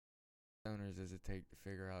does it take to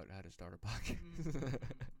figure out how to start a podcast?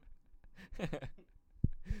 I set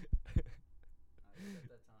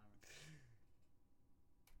that timer.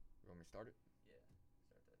 You want me to start it? Yeah,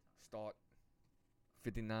 start that timer. Start.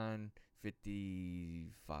 59,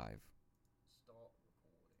 55. Start recording.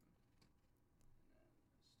 And then start recording.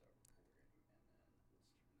 And then let's turn this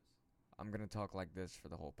on. I'm going to talk like this for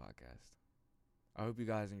the whole podcast. I hope you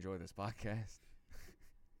guys enjoy this podcast.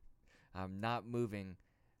 I'm not moving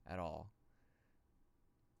at all.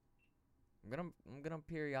 I'm gonna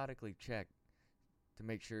periodically check to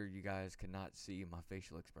make sure you guys cannot see my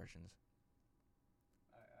facial expressions.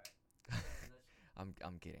 Alright.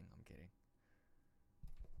 I'm kidding.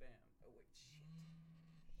 Bam. Oh, wait.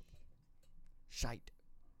 Shite.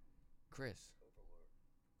 Chris, Overlord.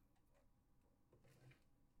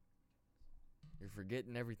 you're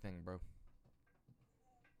forgetting everything, bro.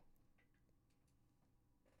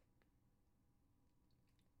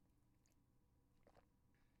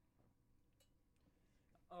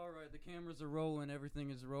 Alright, the cameras are rolling. Everything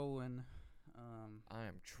is rolling. I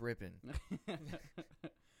am tripping.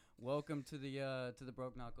 Welcome to the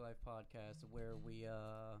Broke Knock Life podcast, where we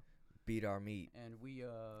Beat our meat. and we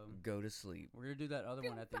Go to sleep. we're gonna do that other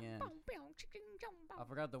one at the end. I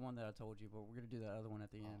forgot the one that I told you, but we're gonna do that other one at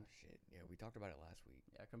the Oh end. shit. Yeah, we talked about it last week.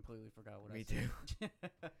 Yeah, I completely forgot what Me I said. too.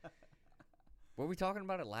 Were we talking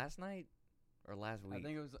about it last night or last week? I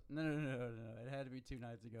think it was no. It had to be 2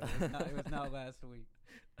 nights ago. It was not last week.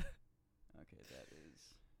 Okay, that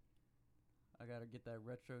is. I gotta get that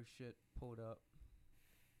retro shit pulled up.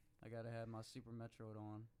 I gotta have my Super Metroid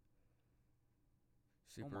on.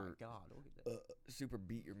 Super, Oh my god, look at that. super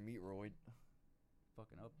beat your meatroid.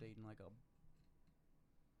 Fucking updating like a.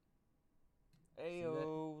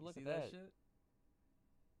 Ayo, look see at that. shit?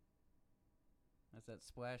 That's that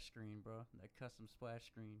splash screen, bro. That custom splash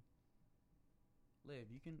screen.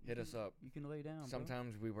 Liv, you can Hit us up. You can lay down.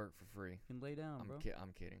 Sometimes we work for free. bro. You can lay down, bro.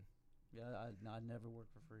 I'm kidding. Yeah, I never work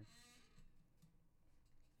for free.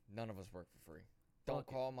 None of us work for free. Don't Fuck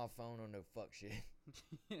it. call my phone on no fuck shit.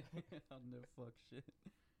 I'll no fuck shit.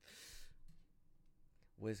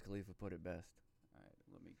 Wiz Khalifa put it best. All right,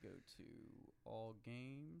 let me go to all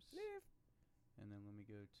games, and then let me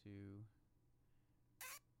go to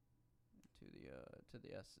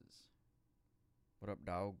the S's. What up,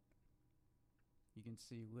 dog? You can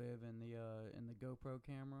see Liv in the GoPro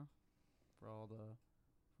camera for all the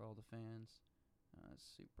fans.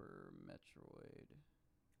 Super Metroid.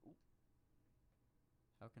 Ooh.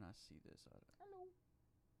 How can I see this? Hello.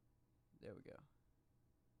 There we go.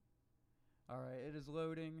 All right, it is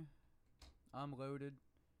loading. I'm loaded.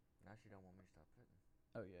 Now she don't want me to stop putting.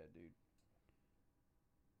 Oh yeah, dude.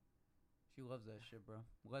 She loves that shit, bro.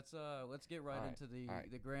 Let's get right into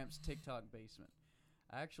the Gramps TikTok basement.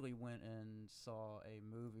 I actually went and saw a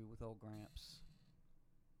movie with old Gramps.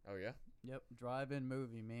 Oh yeah? Yep, drive-in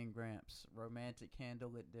movie, me and Gramps. Romantic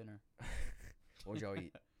candlelit dinner. What'd y'all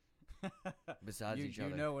eat? Besides each other.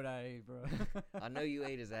 You know what I ate, bro. I know you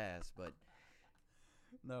ate his ass, but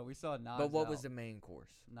No, we saw Knives Out. but what was the main course?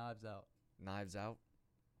 Knives Out. Knives Out?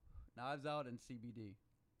 Knives Out and CBD.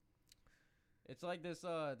 It's like this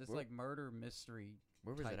like murder mystery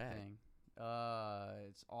Where was type it at? thing.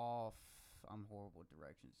 It's off. I'm horrible at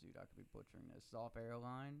directions, dude. I could be butchering this. It's off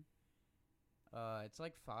Airline. It's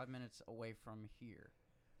like 5 minutes away from here.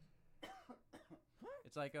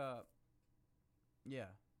 It's like yeah.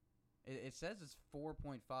 It says it's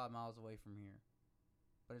 4.5 miles away from here,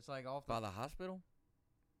 but it's like off By the hospital?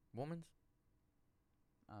 Woman's?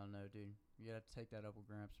 I don't know, dude. You gotta take that up with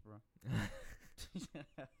Gramps, bro.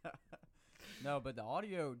 No, but the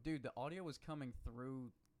audio was coming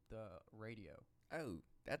through the radio. Oh,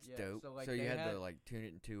 that's Yeah, dope. so, like, So you they had had- to like tune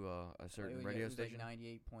it into a certain It radio was station? like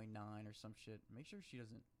 98.9 or some shit. Make sure she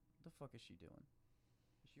doesn't. What the fuck is she doing?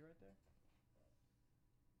 Is she right there?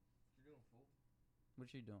 You're doing fool.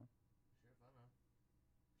 What's she doing? Shit, I know.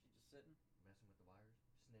 She just sitting. Messing with the wires,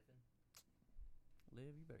 sniffing.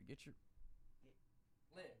 Liv, you better get your.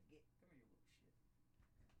 Liv, Come here, you little shit.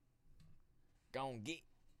 Gon' get.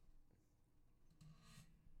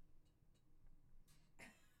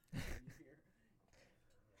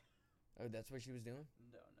 Oh, that's what she was doing?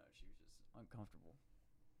 No, she was just uncomfortable.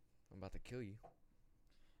 I'm about to kill you.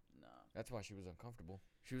 Nah. That's why she was uncomfortable.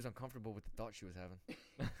 She was uncomfortable with the thought she was having.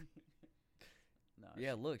 Nah.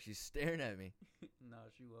 Yeah, look, she's staring at me. Nah,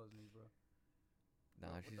 she loves me, bro.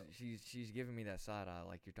 Nah, What she's giving me that side eye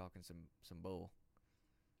like you're talking some bull.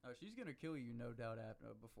 Oh, she's gonna kill you, no doubt. After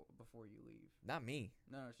before you leave. Not me.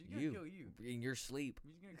 No, she's gonna kill you. In your sleep.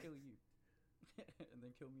 She's gonna kill you, and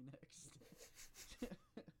then kill me next.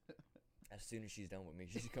 As soon as she's done with me,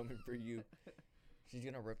 she's coming for you. She's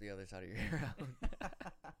gonna rip the other side of your hair out.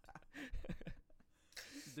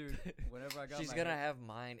 Dude, whenever I got she's my gonna hair- have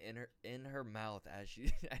mine in her mouth as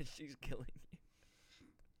she's killing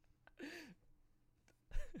you.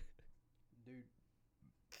 Dude,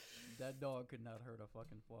 that dog could not hurt a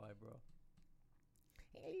fucking fly, bro.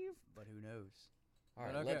 But who knows? All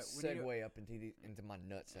right, But okay, let's we need to- segue up into my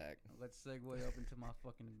nutsack. Let's segue up into my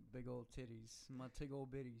fucking big old titties, my tig old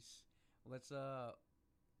bitties. Let's starting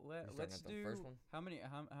let's at the do first one? how many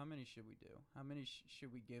should we do? How many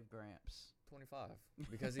should we give Gramps? 25,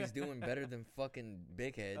 because he's doing better than fucking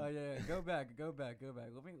Big Head. Oh yeah, go back. Let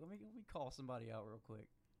me call somebody out real quick.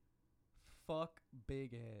 Fuck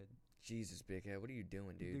Big Head. Jesus, Big Head, what are you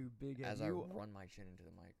doing, dude? Dude, Big Head. As I run my chin into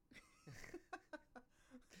the mic.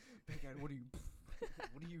 Big Head, what are you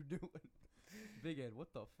what are you doing? Big Head,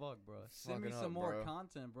 what the fuck, bro? Send me Fucking some up, more bro.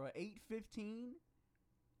 content, bro. 8:15?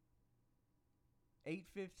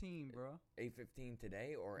 8:15, bro. 8:15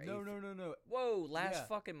 today or No. Whoa, last Yeah.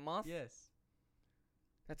 fucking month? Yes.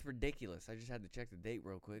 That's ridiculous. I just had to check the date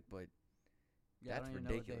real quick, but Yeah, That's I don't even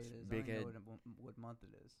ridiculous. know what day it is. Big I don't Head. even know what month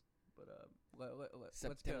it is. But let's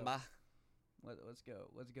September. go. Let's go.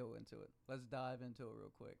 Let's go into it. Let's dive into it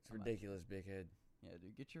real quick. It's ridiculous, Big Head. Yeah,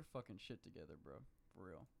 dude, get your fucking shit together, bro. For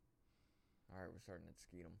real. All right, we're starting at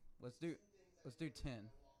Skeetum. Let's do 10.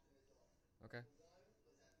 Okay.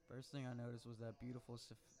 First thing I noticed was that beautiful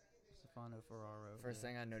Stefano Ferraro. First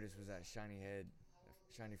thing I noticed was that shiny head,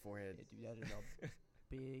 shiny forehead. Yeah, dude, that is a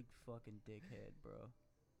big fucking dickhead, bro.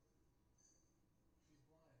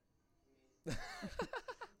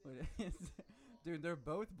 Dude, they're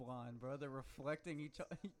both blind, bro. They're reflecting each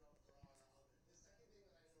other.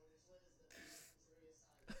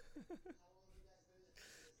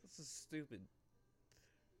 This is stupid.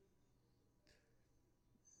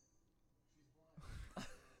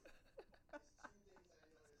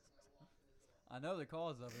 I know the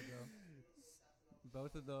cause of it, though.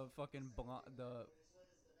 Both of the fucking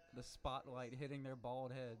the spotlight hitting their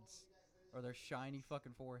bald heads. Or their shiny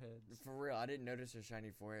fucking foreheads. For real, I didn't notice her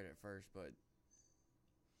shiny forehead at first, but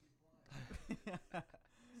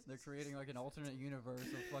They're creating like an alternate universe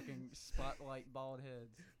of fucking spotlight bald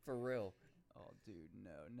heads. for real. Oh, dude,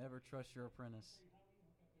 no. Never trust your apprentice.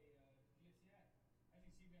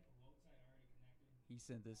 He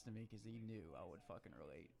sent this to me because he knew I would fucking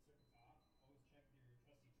relate.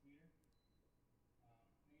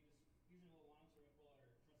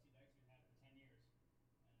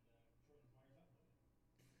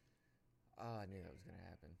 Oh, I knew that was gonna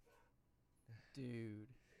happen. Dude.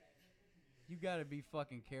 You gotta be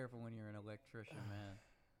fucking careful when you're an electrician, man.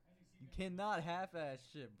 You cannot half-ass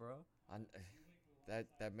shit, bro.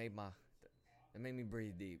 That made me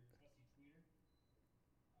breathe deep.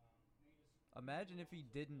 Imagine if he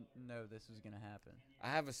didn't know this was gonna happen. I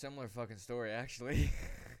have a similar fucking story, actually.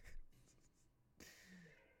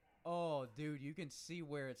 Oh, dude, you can see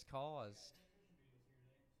where it's caused.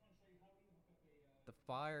 The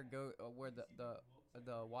fire where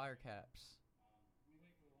the wire caps.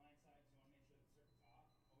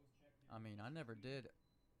 I mean, I never did.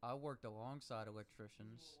 I worked alongside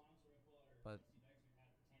electricians, but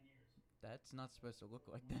that's not supposed to look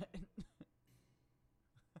like that.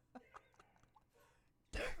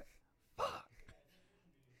 Damn it! Fuck!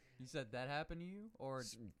 You said that happened to you, or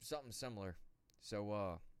Something similar.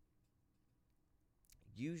 So,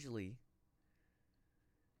 usually,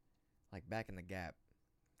 like back in the Gap,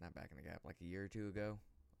 not back in the Gap, like a year or two ago,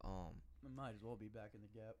 it might as well be back in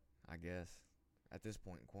the Gap. I guess, at this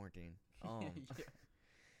point in quarantine. Yeah.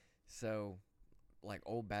 So, like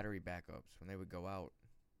old battery backups, when they would go out,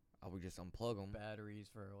 I would just unplug them. Batteries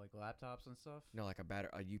for like laptops and stuff. No, like a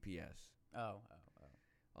UPS. Oh.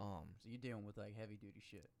 Um, So you're dealing with like heavy duty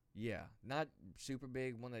shit. yeah, not super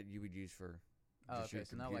big, one that you would use for Oh, just okay, your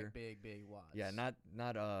so computer. not like big watts. Yeah, not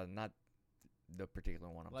the particular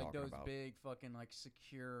one I'm like talking those about. big fucking like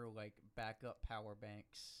secure like backup power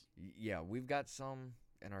banks. Yeah, we've got some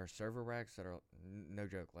in our server racks that are no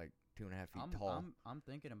joke, like 2.5 feet tall. I'm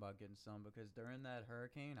thinking about getting some because during that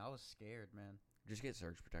hurricane I was scared, man. Just get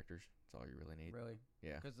surge protectors. That's all you really need. Really?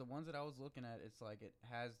 Yeah. Because the ones that I was looking at, it's like it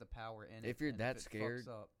has the power in it. If you're and that it scared, fucks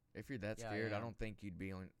up, If you're that Yeah, scared, yeah. I don't think you'd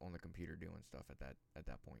be on the computer doing stuff at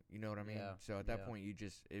that point. You know what I mean? Yeah, So at that yeah. point,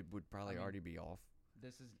 it would probably mean, already be off.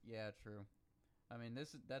 this is true. I mean,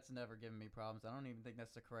 that's never given me problems. I don't even think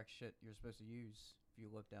that's the correct shit you're supposed to use if you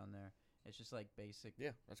look down there. It's just like basic.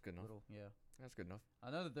 Yeah, that's good enough. That's good enough. I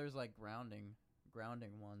know that there's like grounding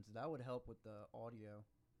ones that would help with the audio.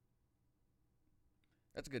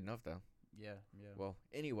 That's good enough though. Yeah. Well,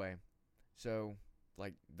 anyway, so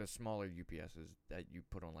like the smaller UPSs that you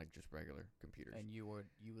put on like just regular computers. And you would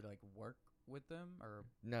like work with them, or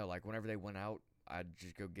No, like whenever they went out, I'd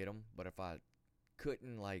just go get them. But if I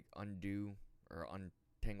couldn't like undo or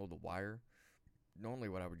untangle the wire, normally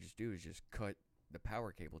what I would just do is just cut the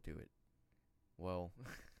power cable to it. Well,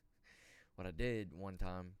 what I did one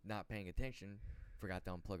time, not paying attention, forgot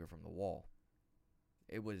to unplug it from the wall.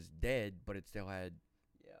 It was dead, but it still had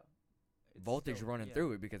yeah, voltage running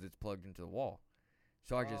through it because it's plugged into the wall.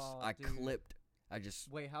 So I dude.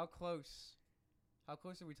 just Wait, how close? How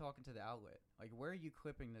close are we talking to the outlet? Like, where are you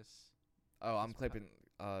clipping this? I'm clipping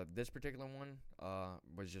this particular one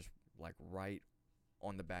was just like right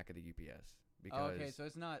on the back of the UPS because Okay, so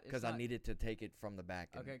it's not because I needed to take it from the back.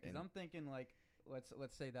 Okay, because I'm thinking like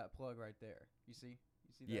let's say that plug right there. You see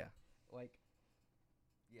that? Yeah. Like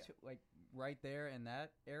like right there in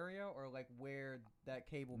that area, or like where that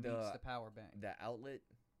cable meets the power bank. The outlet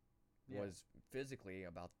was physically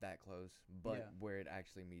about that close, but where it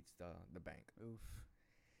actually meets the bank. Oof.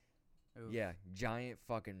 Yeah, giant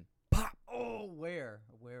fucking pop. Oh, where'd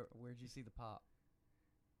you see the pop?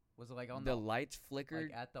 Was it like on the lights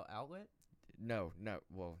flickered like at the outlet? No.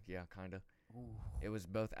 Well, yeah, kind of. It was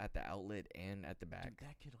both at the outlet and at the back. Dude,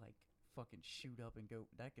 that could like fucking shoot up and go.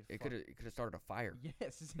 That could. It could have started a fire.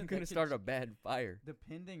 Yes, it could have started a bad fire.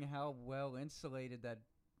 Depending how well insulated that.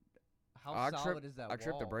 How solid is that wall? I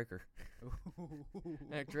tripped a breaker.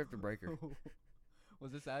 I tripped a breaker.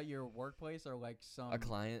 Was this at your workplace or like a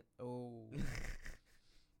client? Oh,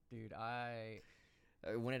 dude,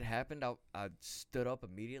 when it happened, I stood up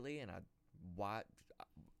immediately and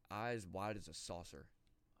eyes wide as a saucer,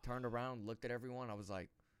 turned around, looked at everyone. I was like,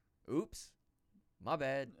 "Oops, my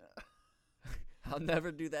bad. I'll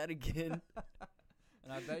never do that again."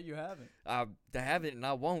 And I bet you haven't. I haven't, and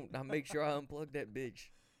I won't. I'll make sure I unplug that bitch.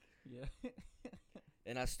 Yeah.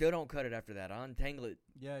 And I still don't cut it after that. I untangle it.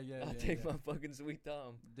 Yeah. I'll take my fucking sweet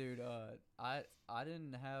time. Dude, I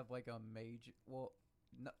didn't have like a major. Well,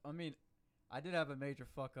 no, I mean, I did have a major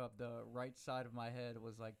fuck up. The right side of my head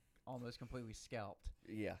was like almost completely scalped.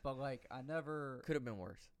 Yeah. But like I never. Could have been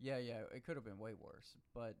worse. Yeah, it could have been way worse.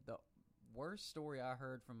 But the worst story I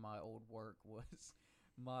heard from my old work was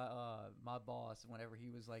my boss. Whenever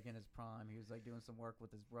he was like in his prime, he was like doing some work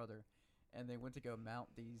with his brother. And they went to go mount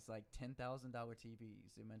these like $10,000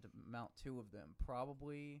 TVs. They meant to mount 2 of them,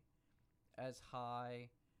 probably as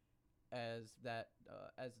high as that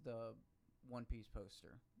as the One Piece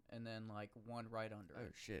poster, and then like one right under it.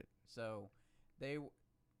 Oh shit! So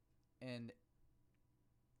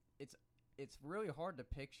it's really hard to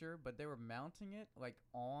picture, but they were mounting it like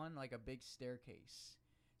on like a big staircase.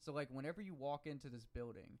 So like whenever you walk into this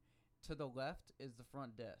building, to the left is the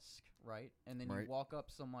front desk, right? And then you walk up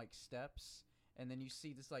some like steps, and then you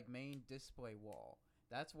see this like main display wall.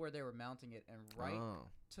 That's where they were mounting it, and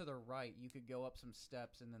to the right you could go up some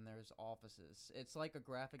steps, and then there's offices. It's like a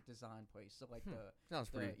graphic design place. So like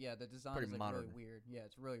the design is like modern. really weird. Yeah,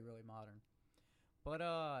 it's really really modern.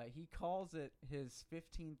 But he calls it his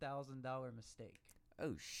 $15,000 mistake.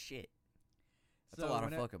 Oh shit. That's a lot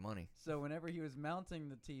of fucking money. So whenever he was mounting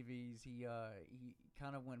the TVs, he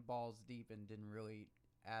kind of went balls deep and didn't really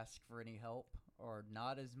ask for any help, or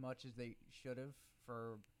not as much as they should have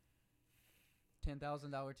for $10,000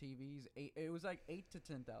 TVs. It was like $8,000 to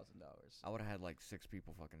 $10,000. I would have had like 6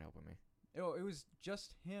 people fucking helping me. It was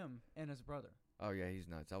just him and his brother. Oh yeah, he's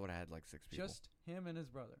nuts. I would have had like 6 people. Just him and his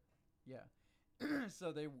brother. Yeah.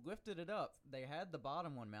 So they lifted it up. They had the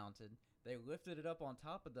bottom one mounted. They lifted it up on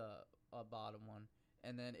top of the bottom one,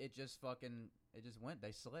 and then it just went.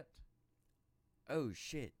 They slipped. Oh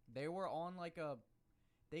shit! They were on like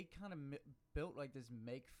they kind of built like this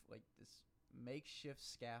makeshift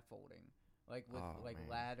scaffolding, like with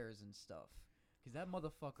ladders and stuff. Cause that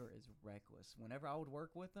motherfucker is reckless. Whenever I would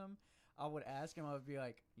work with him, I would ask him. I would be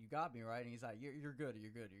like, "You got me right," and he's like, "You're good. You're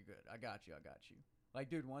good. You're good. I got you. Like,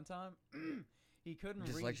 dude, one time. He couldn't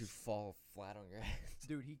just let you fall flat on your ass.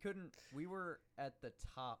 Dude, he couldn't. We were at the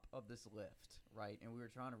top of this lift, right? And we were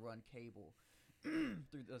trying to run cable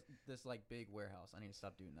through this like big warehouse. I need to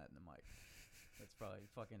stop doing that in the mic. That's probably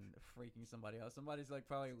fucking freaking somebody out. Somebody's like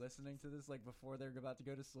probably listening to this like before they're about to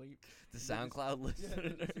go to sleep. The SoundCloud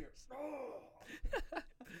listeners.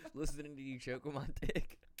 Listening to you choke on my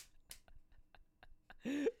dick.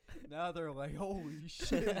 Now they're like, holy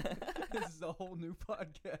shit. This is a whole new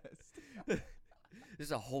podcast. This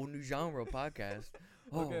is a whole new genre podcast.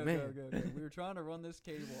 Okay. We were trying to run this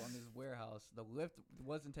cable on this warehouse. The lift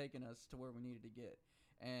wasn't taking us to where we needed to get.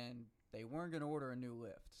 And they weren't going to order a new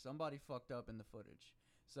lift. Somebody fucked up in the footage.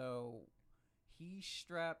 So he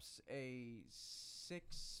straps a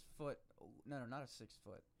 6 foot, no, not a 6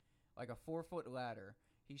 foot, like a 4 foot ladder.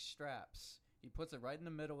 He puts it right in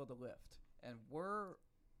the middle of the lift. And we're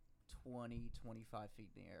 20, 25 feet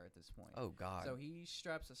in the air at this point. Oh God. So he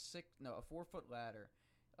straps a 4-foot ladder.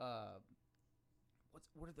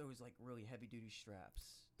 What are those like really heavy duty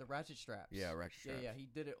straps? The ratchet straps. Yeah, ratchet straps. Yeah. He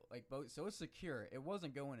did it like both, so it's secure. It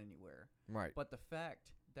wasn't going anywhere. Right. But the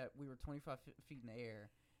fact that we were 25 feet in the air,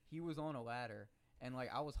 he was on a ladder, and like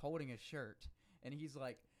I was holding his shirt, and he's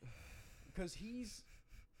like, because he's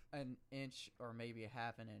an inch or maybe a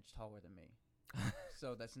half an inch taller than me.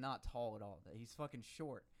 So that's not tall at all. He's fucking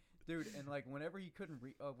short, dude. And like whenever I couldn't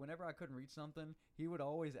reach something, he would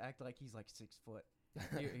always act like he's like 6 foot.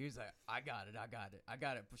 He was like, I got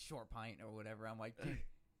it, short pint or whatever. I'm like,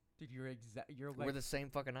 dude, you're like, we're the same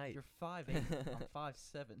fucking height. You're 5'8". I'm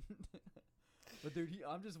 5'7". But dude,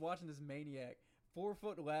 I'm just watching this maniac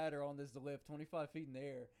 4-foot ladder on this lift, 25 feet in the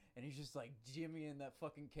air, and he's just like jimmying that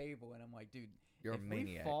fucking cable, and I'm like, dude, you're if a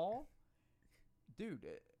maniac. We fall, dude,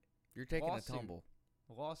 you're taking a tumble.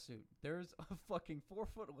 Lawsuit. There's a fucking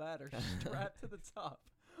 4-foot ladder strapped to the top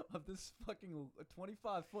of this fucking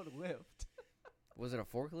 25-foot lift. Was it a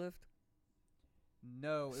forklift?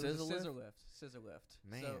 No, it was a scissor lift.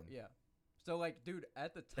 Man. So, yeah. So, like, dude,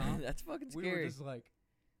 at the top, that's fucking scary. We were just like,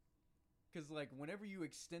 because, like, whenever you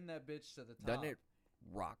extend that bitch to the top. Doesn't it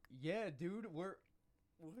rock? Yeah, dude, we're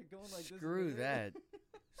going like this. Screw that.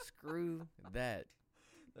 Screw that.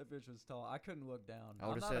 That bitch was tall. I couldn't look down.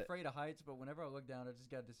 I'm not afraid of heights, but whenever I look down, I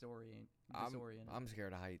just got disoriented. I'm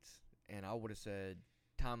scared of heights, and I would have said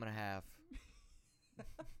time and a half.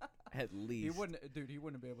 At least. He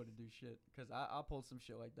wouldn't be able to do shit, because I pulled some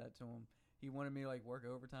shit like that to him. He wanted me to like work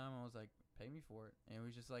overtime. I was like, pay me for it, and he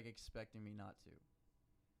was just like expecting me not to.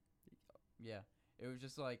 Yeah, it was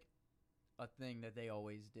just like a thing that they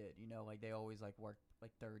always did, you know, like they always like worked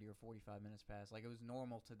like 30 or 45 minutes past, like it was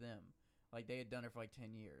normal to them, like they had done it for like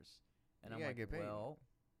 10 years, and I'm like, well,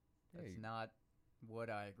 that's not what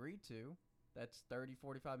I agreed to. That's 30,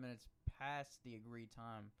 45 minutes past the agreed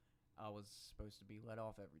time I was supposed to be let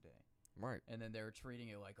off every day. Right. And then they were treating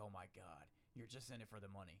it like, oh my God, you're just in it for the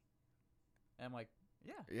money. And I'm like,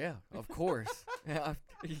 yeah. Yeah, of course.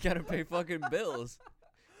 You gotta pay fucking bills.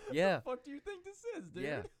 Yeah. What the fuck do you think this is, dude?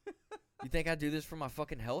 Yeah. You think I do this for my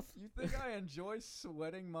fucking health? You think I enjoy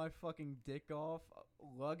sweating my fucking dick off,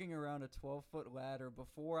 lugging around a 12-foot ladder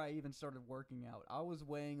before I even started working out? I was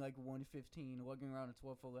weighing like 115, lugging around a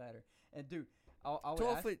 12-foot ladder. And dude, I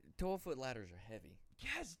 12-foot ladders are heavy.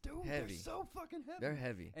 Yes, dude. Heavy. They're so fucking heavy. They're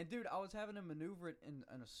heavy. And dude, I was having to maneuver it in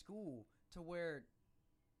a school to where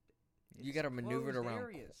you got to maneuver it around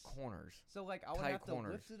corners. So like I would have to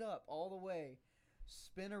lift it up all the way,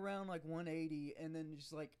 spin around like 180, and then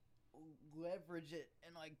just like leverage it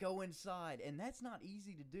and like go inside. And that's not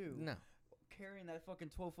easy to do. No. Carrying that fucking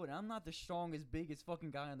 12-foot. I'm not the strongest, biggest fucking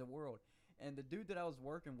guy in the world. And the dude that I was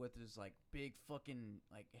working with is like big fucking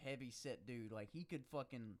like heavy set dude. Like he could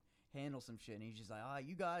fucking handle some shit, and he's just like,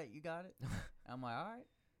 you got it. I'm like, all right.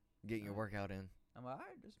 Getting your workout in. I'm like, all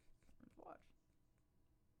right, just watch.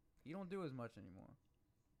 You don't do as much anymore.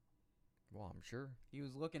 Well, I'm sure. He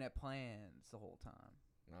was looking at plans the whole time.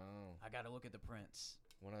 No. I got to look at the prints.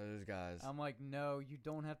 One of those guys. I'm like, no, you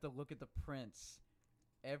don't have to look at the prints.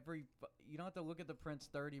 You don't have to look at the prints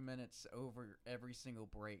 30 minutes over every single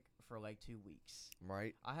break for like 2 weeks.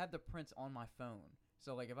 Right. I have the prints on my phone.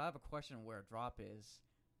 So like if I have a question where a drop is,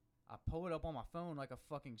 I pull it up on my phone like a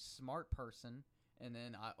fucking smart person, and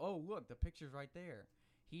then look, the picture's right there.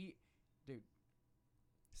 Dude.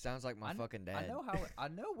 Sounds like my fucking dad. I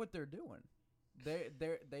know what they're doing.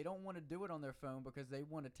 They don't want to do it on their phone because they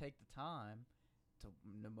want to take the time to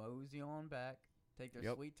mosey on back, take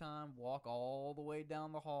their sweet time, walk all the way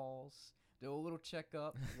down the halls, do a little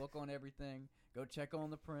checkup, look on everything, go check on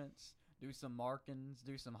the prints, do some markings,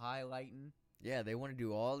 do some highlighting. Yeah, they want to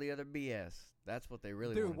do all the other BS. That's what they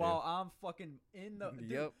really want to do. Dude, while I'm fucking in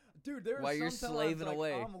the... Dude, there's while you're slaving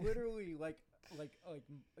away. I'm literally, like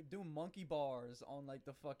doing monkey bars on, like,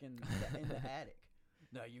 the fucking... in the attic.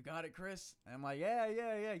 No, you got it, Chris? And I'm like, yeah.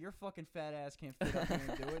 Your fucking fat ass can't fit up here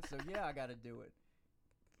and do it, so yeah, I gotta do it.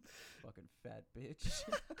 Fucking fat bitch.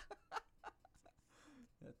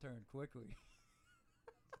 That turned quickly.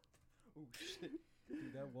 Oh, shit.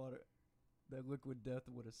 Dude, that liquid death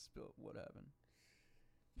would have spilled. What happened?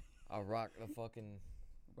 I'll rock the fucking...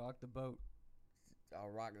 Rock the boat. I'll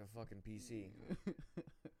rock the fucking PC.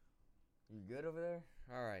 You good over there?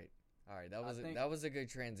 All right. That was a good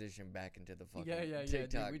transition back into the fucking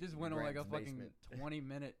TikTok. Dude, we just went on like a fucking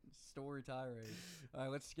 20-minute story tirade. All right,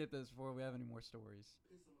 let's skip this before we have any more stories.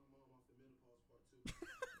 Pissing my mom off the menopause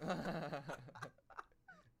part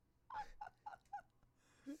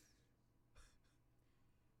 2.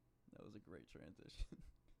 That was a great transition.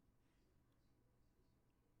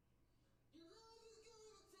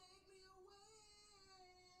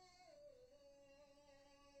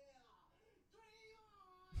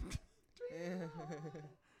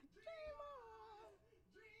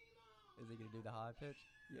 Is he gonna do the high pitch?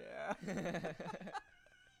 Yeah.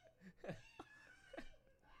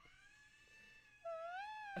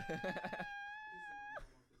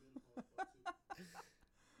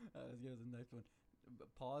 Let's get to the next one.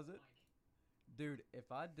 Pause it, dude.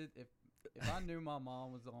 If I knew my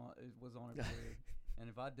mom was on her period, and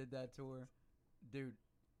if I did that to her, dude,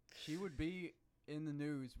 she would be in the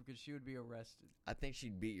news because she would be arrested. I think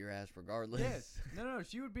she'd beat your ass regardless. Yes. No,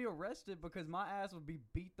 she would be arrested because my ass would be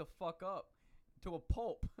beat the fuck up to a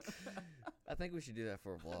pulp. I think we should do that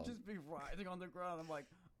for a vlog. I'd just be writhing on the ground. I'm like,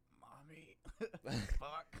 mommy,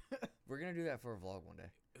 fuck. We're gonna do that for a vlog one day.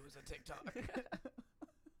 It was a TikTok.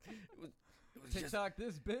 It was TikTok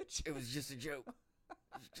this bitch. It was just a joke.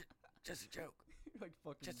 Just a joke. You're like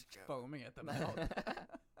fucking Just a joke. foaming at the mouth.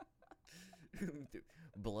 Dude,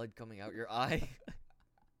 blood coming out your eye.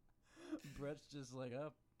 Brett's just like,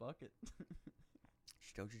 oh, fuck it.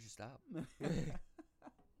 She told you to stop.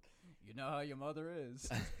 You know how your mother is.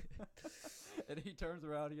 And he turns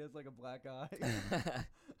around, he has like a black eye.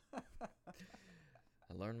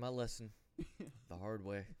 I learned my lesson the hard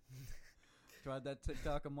way. Tried that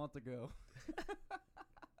TikTok a month ago.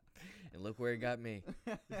 And look where it got me.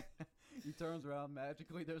 He turns around,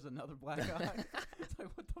 magically there's another black eye. It's like,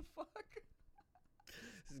 what the fuck?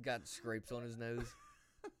 He's got scrapes on his nose.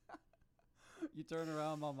 You turn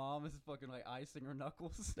around, my mom is fucking like icing her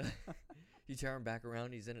knuckles. You turn back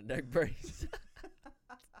around, he's in a neck brace.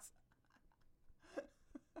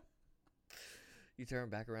 You turn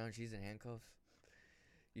back around, she's in handcuffs.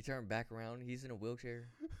 You turn back around, he's in a wheelchair.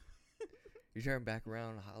 You turn back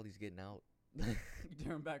around, Holly's getting out. You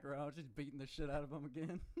turn back around, she's beating the shit out of him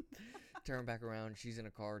again. Turn back around, she's in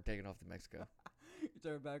a car taking off to Mexico. You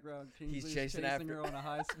turn back around, Kingsley's He's chasing after her on a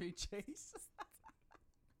high-speed chase.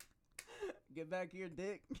 Get back here,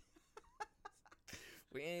 dick.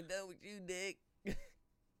 We ain't done with you, dick.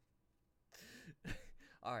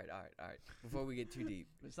 All right. Before we get too deep.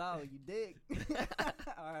 It's all you dick.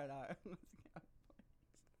 All right.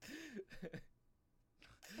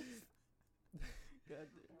 God.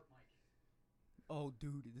 Oh,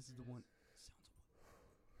 dude, this is the one.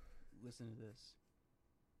 Listen to this.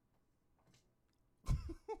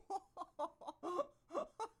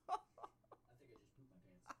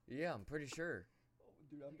 Yeah, I'm pretty sure. Oh,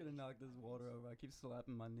 dude, I'm gonna knock this water over. I keep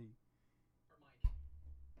slapping my knee.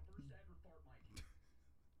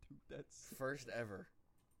 Dude, that's First ever.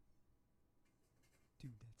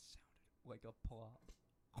 Dude, that sounded like a plop.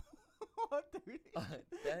 Dude,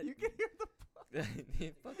 That, you can hear the plop.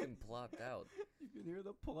 It fucking plopped out. You can hear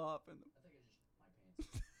the plop and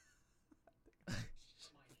the.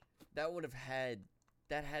 That would have had.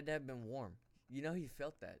 That had to have been warm. You know he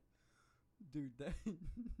felt that. Dude, that.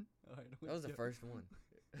 All right, That was the first one.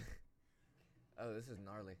 Oh, this is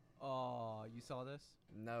gnarly. Oh, you saw this?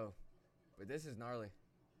 No, but this is gnarly.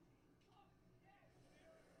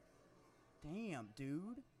 Damn,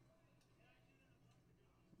 dude.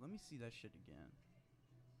 Let me see that shit again.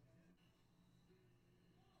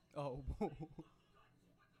 Oh.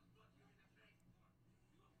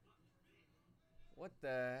 What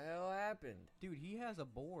the hell happened? Dude, he has a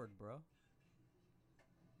board, bro.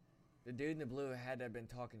 The dude in the blue had to have been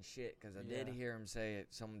talking shit because I did Yeah. hear him say it.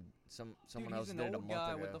 Someone Dude, else he's did an it a old month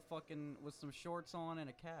guy ago. with the fucking with some shorts on and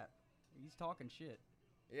a cap. He's talking shit.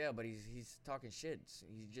 Yeah, but he's talking shit.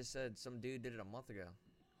 He just said some dude did it a month ago.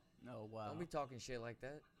 Oh wow. Don't be talking shit like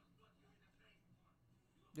that.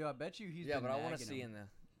 Dude, I bet you he's Yeah, been but I want to nagging see him. in the.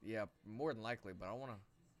 Yeah, more than likely. But I want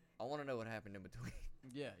to know what happened in between.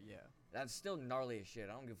 Yeah. That's still gnarly as shit.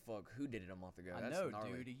 I don't give a fuck who did it a month ago. I That's know,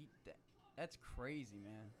 gnarly. dude. That's crazy,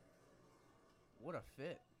 man. What a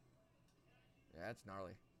fit. Yeah, that's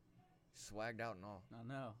gnarly. Swagged out and all. I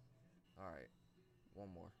know. All right, one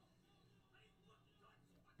more.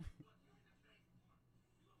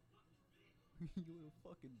 You little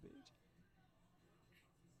fucking bitch.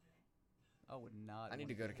 I would not. I need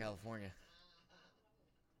to go to California.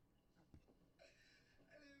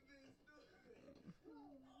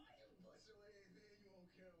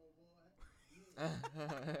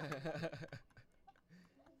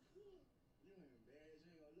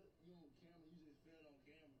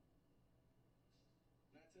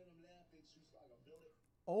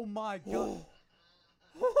 Oh my god.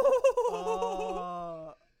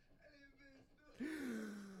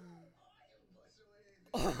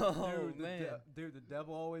 Oh Dude, man. Dude, the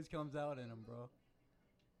devil always comes out in him, bro.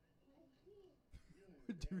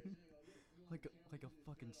 Dude, like a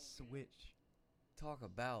fucking switch. Talk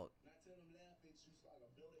about.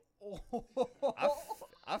 Oh,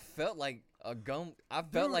 I felt like a gum. I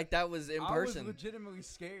felt Dude, like that was in I person. was legitimately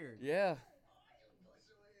scared. Yeah.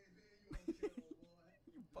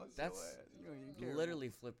 Bust That's your ass. You don't even care. literally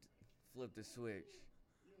flipped the switch.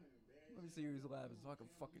 Let me see who's laughing so I can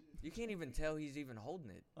fucking. You can't even tell he's even holding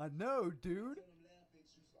it. I know, dude.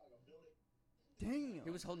 Damn. He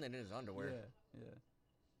was holding it in his underwear. Yeah,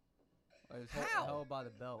 yeah. I was How? held by the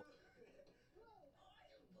belt.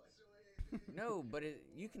 No, but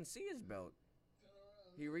you can see his belt.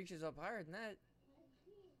 He reaches up higher than that.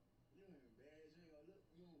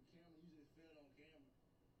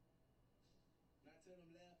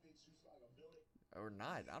 Or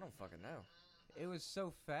not. I don't fucking know. It was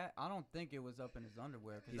so fat. I don't think it was up in his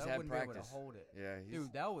underwear He's because I had wouldn't be able practice. to hold it. Yeah,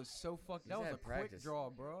 Dude, that was so fucked. That was had a practice. quick draw,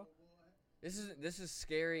 bro. This is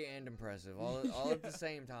scary and impressive all at the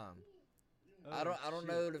same time. I don't shit.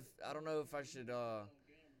 know if I should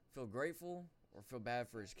feel grateful or feel bad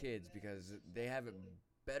for his kids because they have it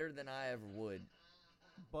better than I ever would.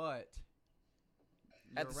 But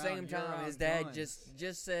At the same time, his dad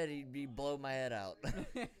just said he'd be blow my head out.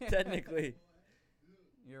 Technically.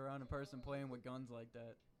 You're around a person playing with guns like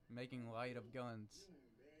that, making light of guns.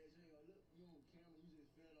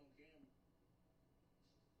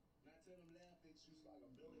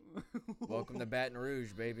 Welcome to Baton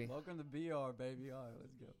Rouge, baby. Welcome to BR, baby. All right,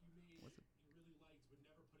 let's go. What's it?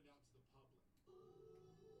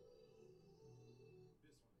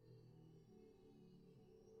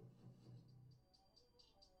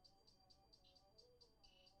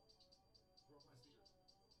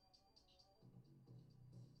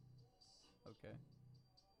 Okay.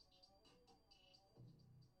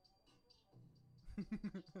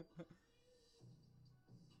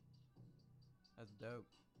 That's dope.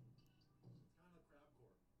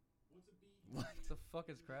 What? What the fuck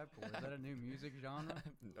is crabcore? Is that a new music I genre?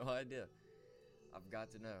 have no idea. I've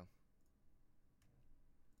got to know.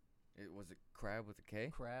 Was it crab with a K?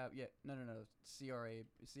 Crab, yeah, no,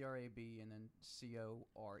 C-R-A-B, and then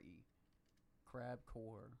C-O-R-E.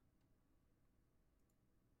 Crabcore.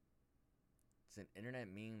 It's an internet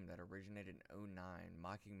meme that originated in 2009,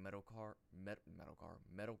 mocking metalcore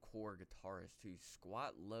guitarists who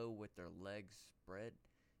squat low with their legs spread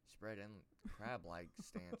in crab-like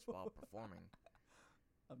stance while performing.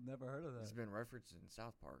 I've never heard of that. It's been referenced in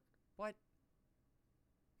South Park. What?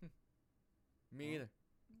 Me either.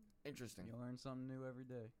 Interesting. You learn something new every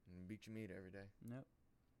day. Beat your meat every day. Nope.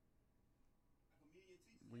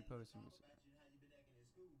 Reposting this.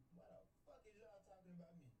 Why the fuck is y'all talking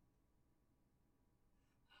about me?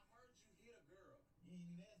 I heard you hit a girl. You ain't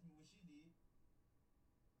even asked me what she did.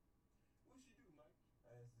 What she do, Mike?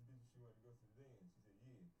 I asked this bitch if she wanted to go to the dance. She said,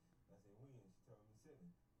 yeah. I said, when? She told me 7.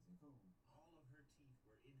 I said, cool. All of her teeth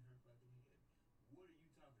were in her fucking head. What are you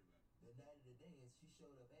talking about? The night of the dance, she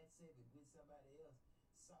showed up at 7 with somebody else,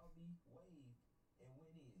 saw me, waved, and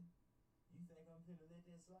went in. You think I'm finna let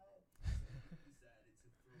that slide? So you decided to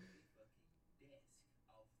throw a fucking desk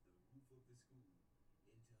off the roof of the school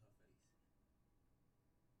into her face.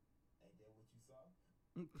 Ain't that what you saw?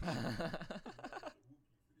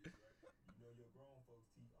 You know your grown folks'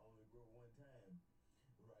 teeth only grow one time,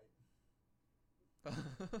 right?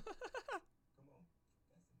 Come on,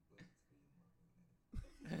 got some bullets for your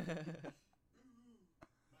motherfucking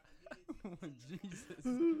Oh, Jesus.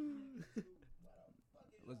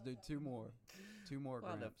 Let's do two more. Two more,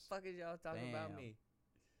 Why the Gramps. fuck is y'all talking about Bam. me?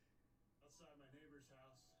 outside my neighbor's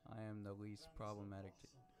house. I am the least problematic.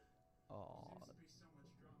 Oh, Seems to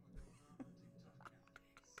be so much drama going on on TikTok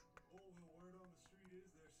nowadays. Oh, the word on the street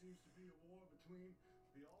is there seems to be a war between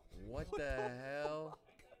the alt. What the hell?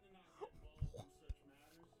 I tend to not get involved in such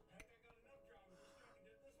matters. Heck, I got enough drama just trying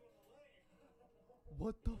to get this one to lay.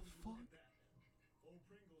 what the Look fuck? at that. Old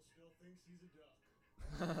Pringle still thinks he's a duck.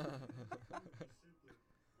 Simply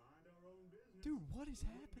mind our own business. Dude, what is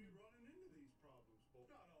We wouldn't happening? be running into these problems, but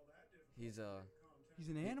not all that difficult. He's He's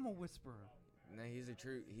an animal whisperer. no, he's a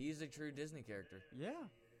true Disney character. Yeah.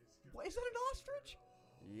 What, is that an ostrich?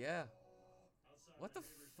 Yeah. What the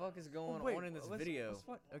fuck is going wait, on in this let's- video? let's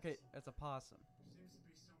what? Okay, that's a possum. Seems to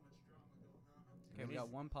be so much drama going on. Okay, we got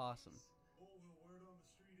one possum. Oh, the word on the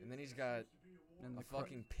street And is then he's there got seems to be a war And a the cra-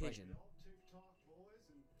 fucking pigeon. between the alt TikTok boys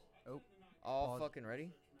and I Oh. tend to not All Pause. fucking ready?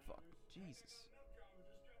 Fuck. Jesus. enough drama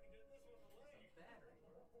just trying to get this one to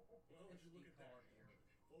lay. Well, would you look at that?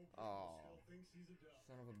 Old Pringle Aw. still thinks he's a duck.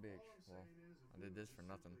 Son of a bitch. All I'm Well, saying is, if I we did would this just for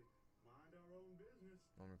nothing. simply mind our own business,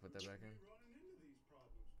 Want me to put that back in? we wouldn't be running into these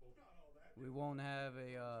problems, but not all that We won't have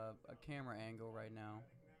a camera angle right now.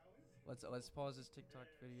 Let's pause this TikTok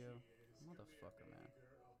video. Motherfucker, man.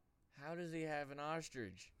 How does he have an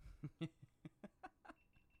ostrich?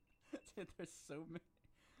 Dude,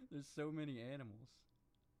 there's so many animals.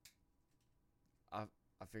 I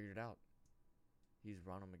figured it out. He's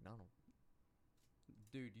Ronald McDonald.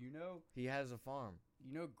 Dude, He has a farm.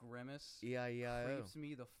 Grimace E-I-E-I-O. creeps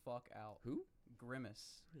me the fuck out. Who?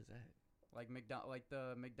 Grimace. What is that? Like like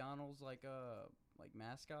the McDonald's like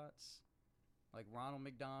mascots. Like Ronald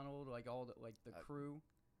McDonald, like all the crew.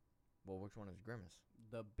 Well, which one is Grimace?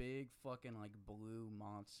 The big fucking like blue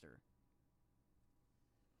monster.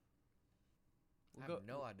 I have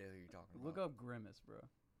no idea who you're talking about. Look up Grimace, bro.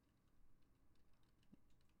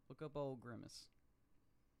 Look up old Grimace.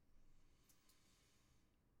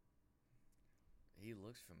 He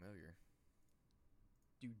looks familiar.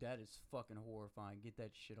 Dude, that is fucking horrifying. Get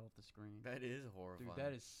that shit off the screen. That is horrifying. Dude,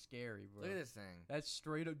 that is scary, bro. Look at this thing. That's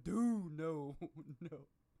straight up. Dude, no. No.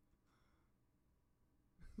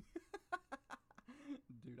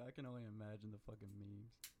 Dude, I can only imagine the fucking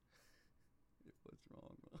memes. What's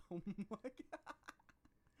wrong? Oh my god.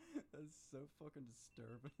 That's so fucking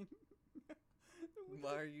disturbing.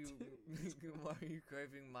 Why are you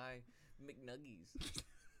craving my McNuggies?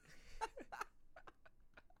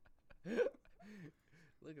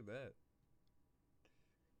 Look at that.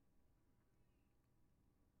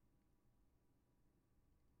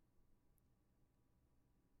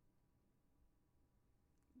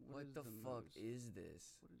 What the fuck is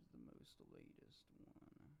this? What is the most latest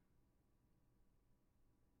one?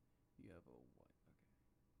 You have a white. Okay.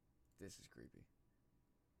 This is creepy.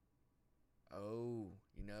 Oh,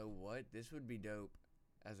 you know what? This would be dope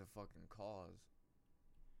as a fucking cause.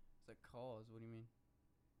 It's a cause. What do you mean?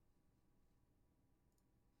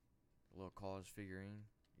 A little cause figurine.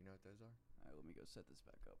 You know what those are? Alright, let me go set this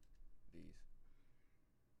back up. These.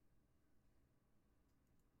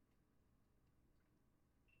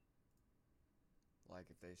 Like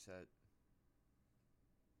if they set...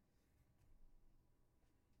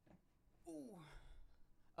 Ooh.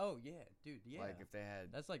 Oh, yeah, dude, yeah. Like if they had...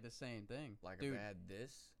 That's like the same thing. Like dude, if they had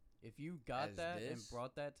this... If you got as that and this,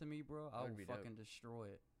 brought that to me, bro, I would would be fucking dope. destroy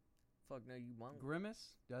it. Fuck no, you won't.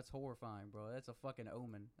 Grimace? That's horrifying, bro. That's a fucking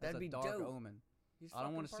omen. That's That'd be a dark dope. omen. He's I don't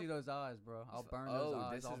fucking want to see those eyes, bro. I'll burn those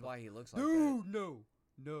eyes. this off is of- why he looks like that. Dude, no.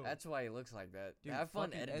 No. That's why he looks like that. Dude, Have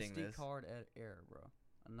fun fucking editing SD this. card error, bro.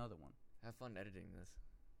 Another one. Have fun editing this.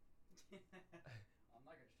 I'm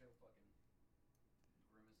not gonna show fucking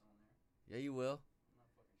Grimace on there. Yeah, you will. I'm not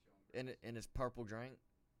fucking showing Grimace. In his purple drink.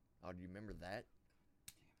 Oh, do you remember that?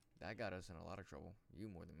 That got us in a lot of trouble. You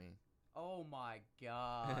more than me. Oh my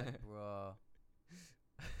god, bro.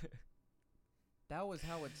 That was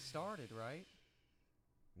how it started, right?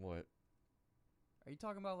 What? Are you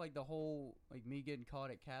talking about like the whole like me getting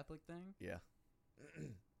caught at Catholic thing? Yeah.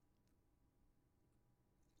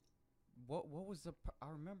 What was I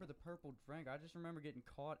remember the purple drink. I just remember getting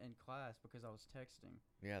caught in class because I was texting.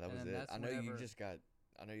 Yeah, that And was then it. that's I know you whenever- just got.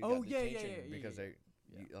 I know you Oh, got yeah, detention yeah, because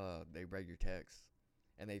yeah. they read your text,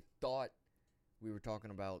 and they thought we were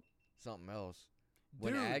talking about something else.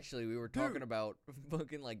 When Dude, actually we were talking about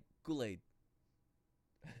fucking like Kool-Aid.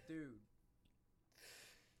 Dude.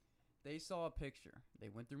 They saw a picture. They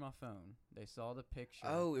went through my phone. They saw the picture.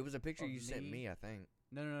 Oh, it was a picture of you sent me. me, I think.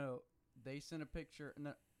 No. They sent a picture.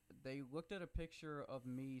 No, they looked at a picture of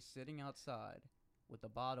me sitting outside with a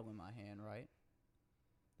bottle in my hand, right?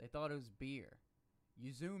 They thought it was beer.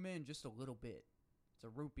 You zoom in just a little bit. It's a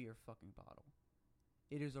root beer fucking bottle.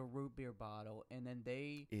 It is a root beer bottle. And then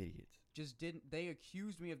they Idiots. just didn't. They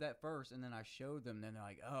accused me of that first, and then I showed them. Then they're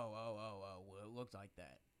like, oh, well, it looks like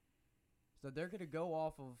that. So they're going to go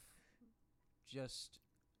off of just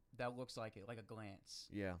that looks like it, like a glance.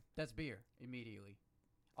 Yeah. That's beer immediately.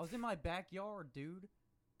 I was in my backyard, dude.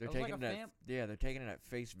 They're That was taking like it at they're taking it at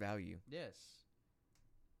face value. Yes.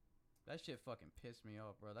 That shit fucking pissed me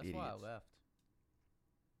off, bro. That's why Idiots. I left.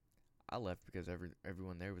 I left because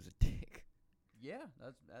everyone there was a dick. Yeah,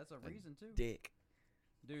 that's a reason too. Dick.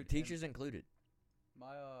 Dude, Teachers included.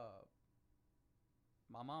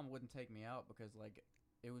 my mom wouldn't take me out because like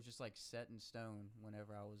it was just like set in stone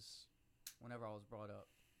whenever I was brought up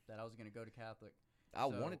that I was going to go to Catholic. I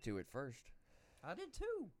wanted to at first. I did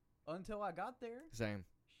too until I got there. Same.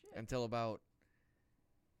 Shit. Until about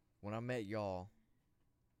when I met y'all.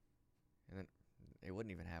 And then it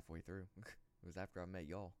wasn't even halfway through. It was after I met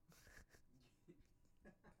y'all.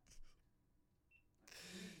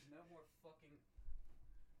 Please,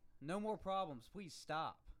 no more problems. Please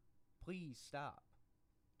stop. Please stop.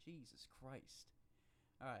 Jesus Christ.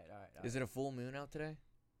 All right. Is it a full moon out today?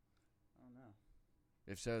 I don't know.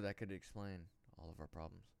 If so, that could explain all of our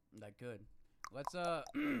problems. That could. Let's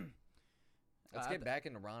Let's get back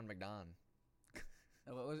into Ron McDon.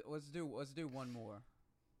 let's do one more.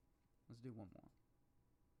 Let's do one more.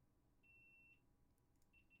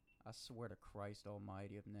 I swear to Christ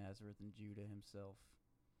Almighty of Nazareth and Judah himself.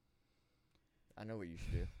 I know what you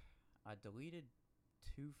should do. I deleted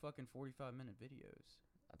 2 fucking 45-minute videos.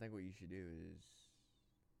 I think what you should do is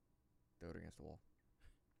throw it against the wall.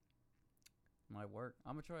 Might work.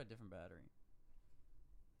 I'm gonna try a different battery.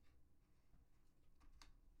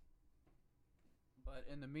 But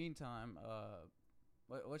in the meantime,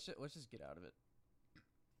 let's just get out of it.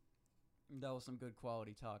 That was some good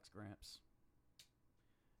quality talks, Gramps.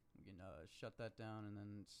 We can shut that down and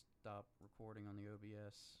then stop recording on the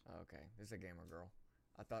OBS. Okay, this is a gamer girl.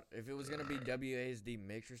 I thought if it was gonna be WASD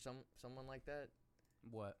mix or someone like that.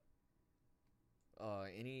 What?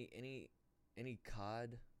 Any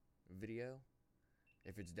COD video,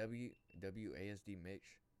 if it's WASD mix,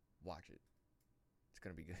 watch it. It's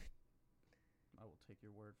gonna be good. I will take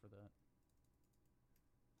your word for that.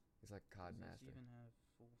 He's like COD Does this master. even have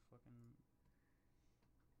full fucking...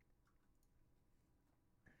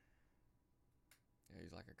 Yeah,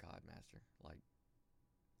 he's like a COD master. Like,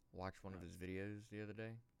 watched one of his videos the other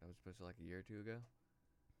day. That was supposed to like a year or two ago.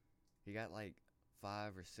 He got like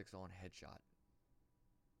 5 or 6 on headshot.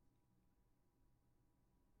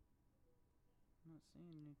 I'm not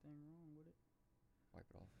seeing anything wrong with it. Wipe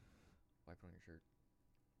it off. Wipe it on your shirt.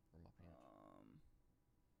 Or my pants.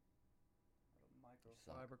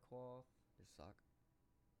 Microfiber cloth. Your sock.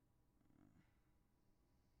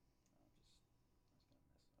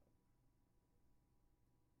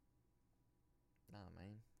 Nah,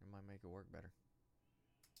 man. It might make it work better.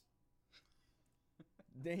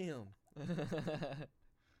 Damn.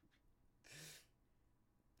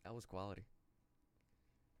 That was quality.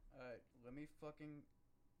 Alright, let me fucking...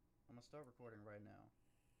 I'm gonna start recording right now.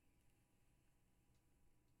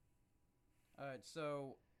 Alright,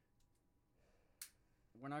 so...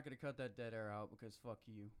 We're not gonna cut that dead air out because fuck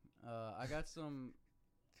you. I got some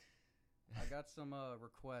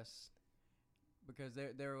requests because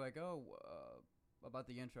they were like, oh, about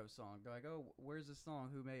the intro song. They're like, oh, where's the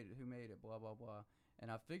song? Who made it? Blah blah blah.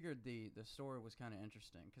 And I figured the story was kind of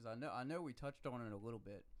interesting because I know we touched on it a little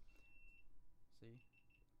bit. See,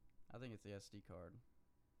 I think it's the SD card.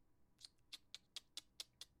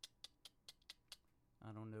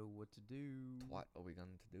 I don't know what to do. What are we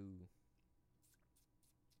going to do?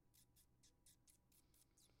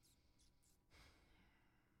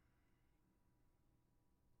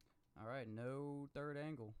 All right, no third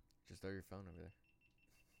angle. Just throw your phone over there.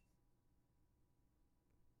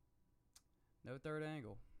 No third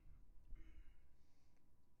angle.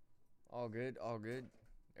 All good, all good.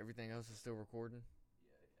 Everything else is still recording.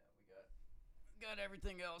 Yeah, we got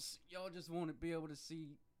everything else. Y'all just want to be able to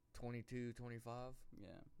see 22, 25. Yeah.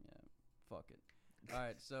 Fuck it. All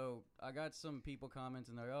right, so I got some people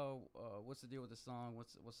commenting there. Oh, what's the deal with the song?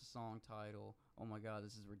 What's the song title? Oh my God,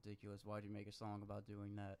 this is ridiculous. Why'd you make a song about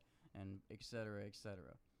doing that? And et cetera, et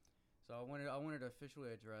cetera. So I wanted to officially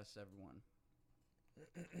address everyone.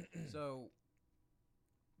 So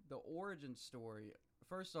the origin story.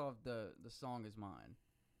 First off, the song is mine,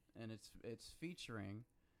 and it's featuring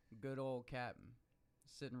good old Captain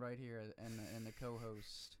sitting right here in the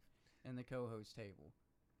co-host table.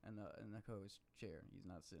 In the co-host chair. He's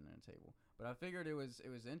not sitting at a table. But I figured it was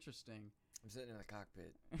interesting. I'm sitting in the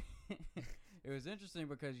cockpit. It was interesting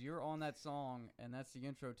because you're on that song, and that's the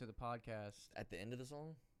intro to the podcast. At the end of the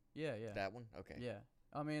song? Yeah. That one? Okay. Yeah.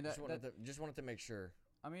 I mean, just wanted to make sure.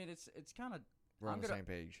 I mean, it's kind of... We're on the same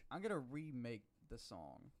page. I'm going to remake the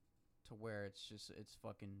song to where it's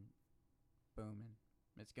fucking booming.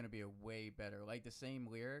 It's going to be a way better. Like the same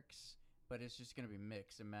lyrics, but it's just going to be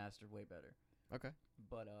mixed and mastered way better. Okay.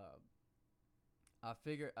 But I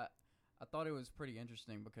figured I thought it was pretty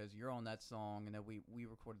interesting because you're on that song, and then we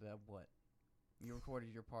recorded that. What? You recorded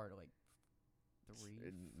your part like 3,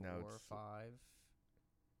 4,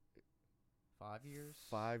 5 years.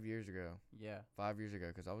 5 years ago. Yeah. 5 years ago,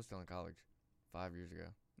 because I was still in college. 5 years ago.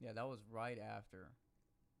 Yeah, that was right after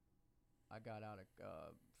I got out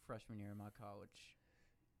of freshman year in my college.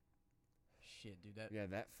 Shit, dude.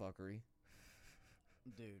 That fuckery.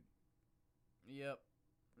 Dude. Yep.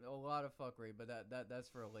 A lot of fuckery, but that's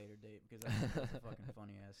for a later date because that's a fucking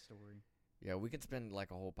funny ass story. Yeah, we could spend like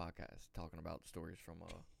a whole podcast talking about stories from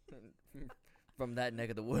from that neck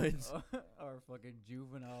of the woods. Our fucking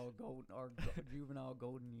juvenile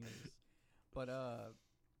golden years. But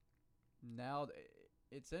now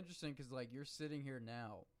it's interesting because like you're sitting here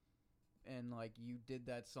now, and like you did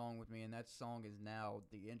that song with me, and that song is now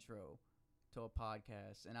the intro to a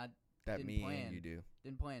podcast, and I that me and you do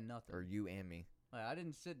didn't plan nothing, or you and me. Like, I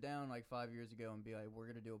didn't sit down like 5 years ago and be like, we're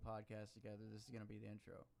gonna do a podcast together. This is gonna be the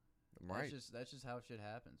intro. Right. That's just how shit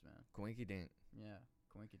happens, man. Quinky dink. Yeah,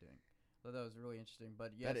 quinky dink. Thought that was really interesting.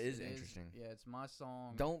 But yes, that is interesting. Yeah, it's my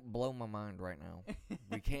song. Don't blow my mind right now.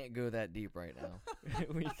 We can't go that deep right now.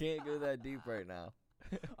 We can't go that deep right now.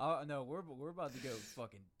 No, we're about to go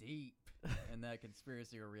fucking deep in that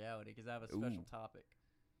conspiracy or reality because I have a special topic.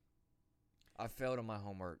 I failed on my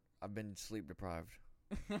homework. I've been sleep deprived.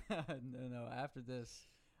 No. After this,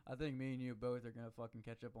 I think me and you both are gonna fucking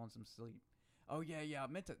catch up on some sleep. Oh yeah. I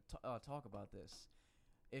meant to talk about this.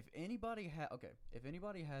 If anybody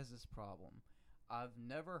has this problem, I've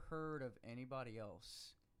never heard of anybody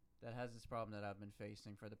else that has this problem that I've been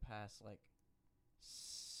facing for the past like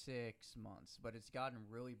 6 months, but it's gotten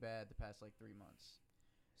really bad the past like 3 months.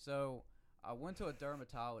 So I went to a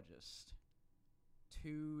dermatologist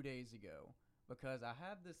 2 days ago because I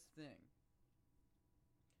have this thing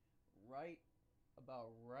right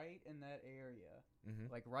in that area.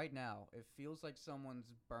 Mm-hmm. Like right now, it feels like someone's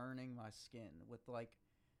burning my skin with like,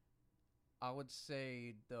 I would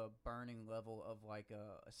say the burning level of like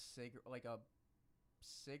a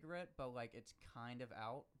cigarette, but like it's kind of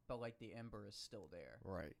out, but like the ember is still there.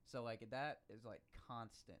 Right. So like that is like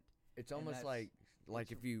constant. It's almost like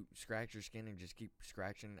if you scratch your skin and just keep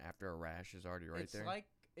scratching after a rash is already right there. It's like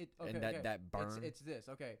it. Okay, and that burn. It's this.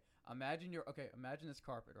 Okay, imagine this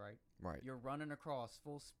carpet, right? Right. You're running across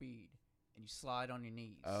full speed and you slide on your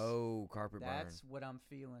knees. Oh, carpet burn. That's what I'm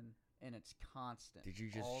feeling, and it's constant. Did you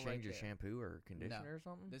just change your shampoo or conditioner or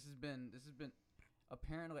something? This has been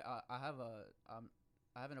apparently I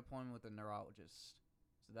have an appointment with a neurologist.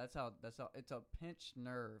 So that's how it's a pinched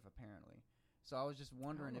nerve apparently. So I was just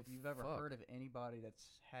wondering if you've ever heard of anybody that's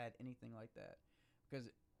had anything like that, because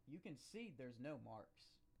you can see there's no marks.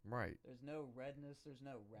 Right. There's no redness. There's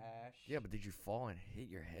no rash. Yeah, but did you fall and hit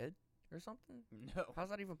your head or something? No. How's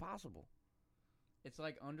that even possible? It's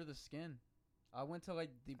like under the skin. I went to like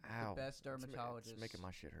the best dermatologist. It's making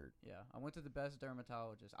my shit hurt. Yeah, I went to the best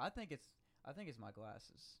dermatologist. I think it's my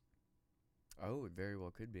glasses. Oh, it very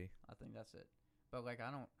well could be. I think that's it. But like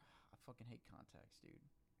I fucking hate contacts, dude.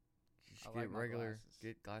 Just get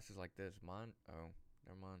get glasses like this. Mine, oh,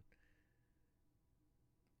 never mind.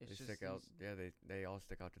 They stick out. Yeah, they all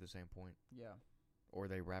stick out to the same point. Yeah. Or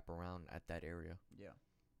they wrap around at that area. Yeah.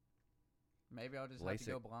 Maybe I'll just have to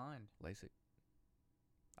go blind. LASIK.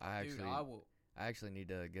 I will. I actually need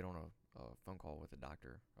to get on a phone call with a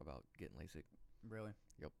doctor about getting LASIK. Really?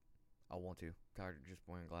 Yep. I want to. Tired of just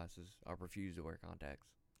wearing glasses. I refuse to wear contacts.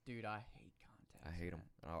 Dude, I hate contacts. I hate them.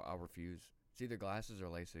 I'll refuse. It's either glasses or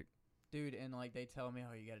LASIK. Dude, and like they tell me,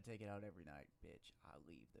 oh, you got to take it out every night. Bitch, I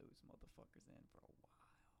leave those motherfuckers in for a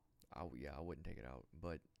while. I wouldn't take it out,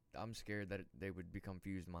 but I'm scared that they would become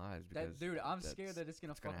fused in my eyes because. I'm scared that it's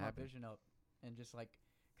gonna fuck my vision up, and just like,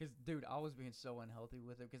 cause dude, I was being so unhealthy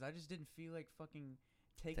with it because I just didn't feel like fucking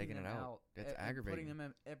taking them out. That's aggravating. Putting them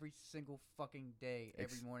in every single fucking day,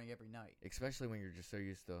 every morning, every night. Especially when you're just so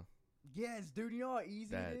used to. Yes, dude. You know how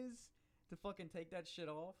easy it is to fucking take that shit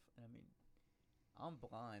off. I mean, I'm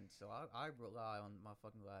blind, so I rely on my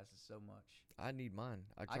fucking glasses so much. I need mine.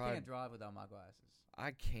 I can't drive without my glasses.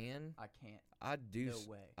 I can. I can't. I do. No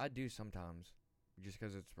way. I do sometimes, just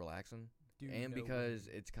because it's relaxing, Dude, and because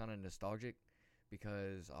it's kind of nostalgic.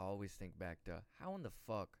 Because I always think back to how in the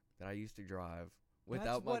fuck did I used to drive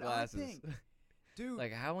without my glasses? I think. Dude,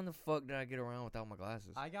 like how in the fuck did I get around without my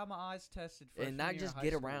glasses? I got my eyes tested and not just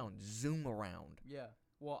get around, zoom around. Yeah.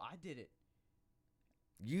 Well, I did it.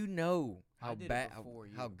 You know how bad,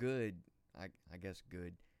 how good, I guess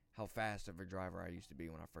good, how fast of a driver I used to be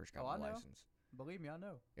when I first got my license. Believe me, I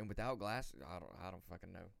know. And without glasses, I don't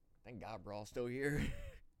fucking know. Thank God we're all still here.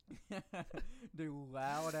 Dude,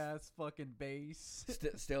 loud ass fucking bass.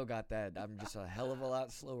 Still got that. I'm just a hell of a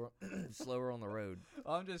lot slower on the road.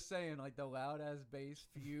 I'm just saying, like the loud ass bass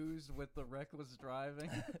fused with the reckless driving.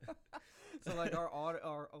 So like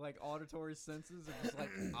our like auditory senses are just like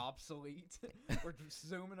obsolete. We're just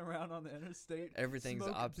zooming around on the interstate. Everything's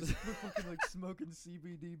obsolete. We're fucking like smoking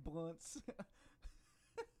CBD blunts.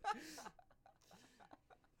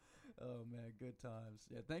 Oh man, good times.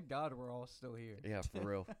 Yeah, thank God we're all still here. Yeah, for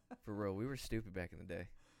real, for real. We were stupid back in the day.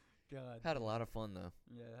 God, had a lot of fun though.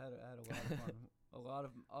 Yeah, had a lot of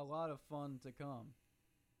fun. a lot of fun to come.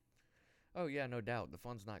 Oh yeah, no doubt. The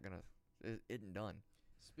fun's not gonna. It isn't done.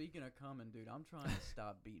 Speaking of coming, dude, I'm trying to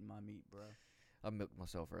stop beating my meat, bro. I milked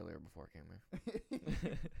myself earlier before I came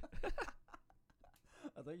here.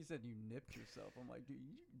 I thought you said you nipped yourself. I'm like, dude,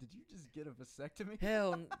 did you just get a vasectomy?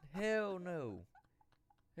 Hell no.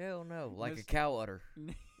 Hell no. Like a cow udder.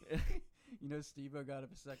 You know Steve-O got a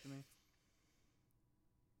vasectomy?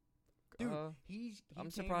 Dude,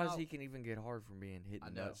 I'm surprised he can even get hard from being hit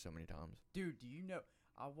in the nuts so many times. Dude, do you know,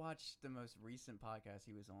 I watched the most recent podcast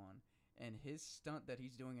he was on, and his stunt that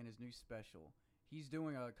he's doing in his new special, he's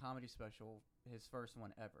doing a comedy special, his first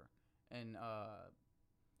one ever. And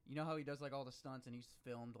you know how he does like all the stunts and he's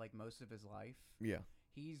filmed like most of his life? Yeah.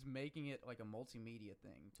 he's making it like a multimedia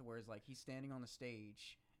thing to where it's like he's standing on the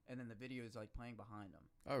stage and then the video is like playing behind him.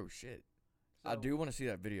 Oh shit! So, I do want to see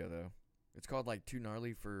that video though. It's called like Too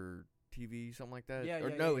Gnarly for TV, something like that. Yeah, or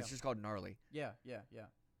yeah, no, yeah, it's just called Gnarly. Yeah.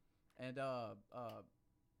 And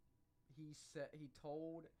he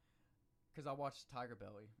told, because I watched Tiger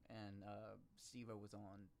Belly and Steve-O was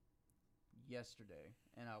on yesterday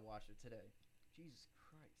and I watched it today. Jesus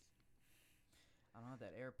Christ. I don't have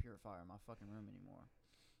that air purifier in my fucking room anymore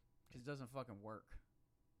because it doesn't fucking work.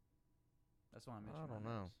 That's why I'm itching. I don't my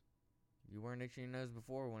know. nose. You weren't itching your nose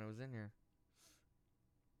before when it was in here.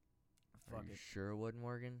 Fuck Are you it. sure it wasn't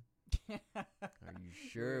working? Are you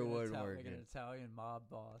sure it wasn't Like working? an Italian mob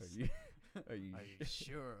boss. Are you Are you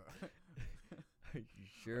sure? Are you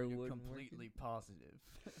sure Are it you wasn't completely positive?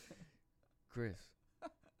 Chris.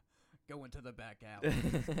 Go into the back alley.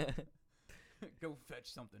 Go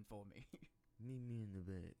fetch something for me. Meet me in the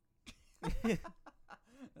bed.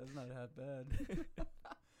 That's not that bad.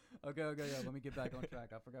 Okay, yeah. Let me get back on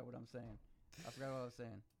track. I forgot what I'm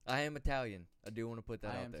saying. I am Italian. I do want to put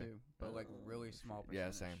that I out am there. too, but like really small percentage.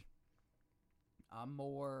 Yeah, same. I'm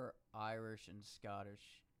more Irish and Scottish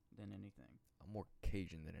than anything. I'm more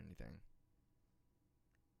Cajun than anything.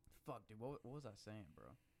 Fuck, dude. What was I saying, bro?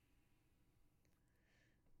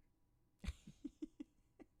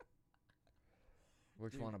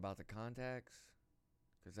 Which Dude. one, about the contacts?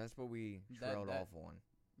 Because that's what we trailed off on.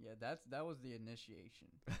 Yeah, that was the initiation.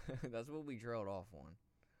 That's what we trailed off on.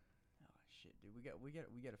 Oh shit, dude. We got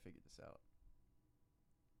to figure this out.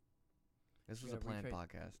 This was We a gotta planned retrace-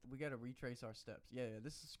 podcast. We got to retrace our steps. Yeah,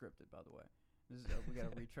 this is scripted, by the way. This is we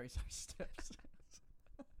got to retrace our steps.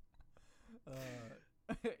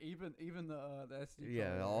 Even the SD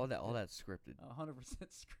Yeah, card, all that's scripted. 100%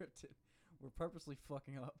 scripted. We're purposely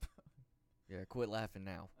fucking up. Yeah, quit laughing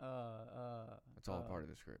now. That's all part of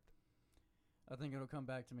the script. I think it'll come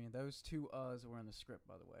back to me. Those two were in the script,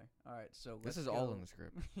 by the way. All right, so This let's is go. all in the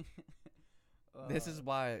script. This is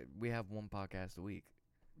why we have one podcast a week.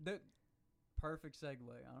 the perfect segue.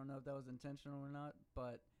 I don't know if that was intentional or not,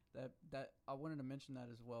 but that I wanted to mention that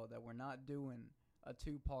as well. That we're not doing a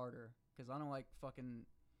 2-parter because I don't like fucking.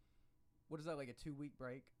 What is that, like a 2-week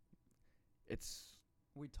break?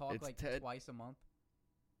 We talk it's like twice a month.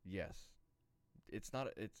 Yes. It's not.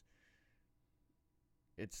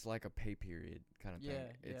 It's like a pay period kind of thing.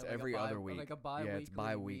 It's like every other week. Like a bi-weekly. Yeah, it's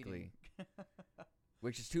bi-weekly.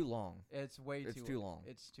 Which is too long. It's way It's too long.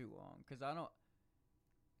 It's too long because I don't.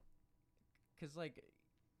 Because like.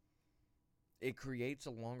 It creates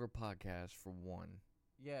a longer podcast for one.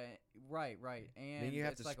 Yeah, right, and then you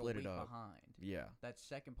have it's to like split a week it up. behind. Yeah. That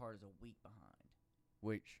second part is a week behind.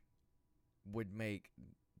 Which would make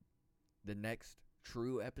the next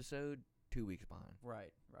true episode 2 weeks behind.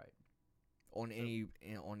 Right. On any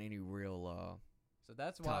real So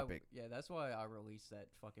that's why. topic. That's why I released that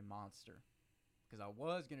fucking monster. Because I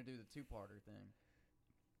was gonna do the 2-parter thing,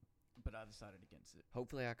 but I decided against it.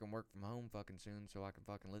 Hopefully I can work from home fucking soon so I can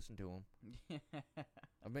fucking listen to them.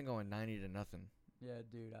 I've been going 90 to nothing. Yeah,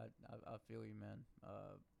 dude, I feel you, man.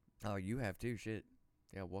 Oh, you have too. Shit.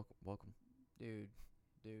 Yeah, welcome. Dude,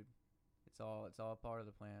 it's all part of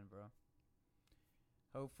the plan, bro.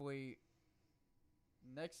 Hopefully,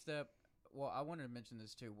 next step. Well, I wanted to mention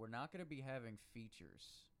this too. We're not going to be having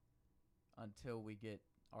features until we get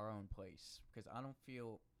our own place because I don't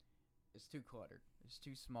feel it's too cluttered. It's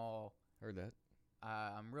too small. Heard that.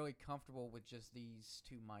 I'm really comfortable with just these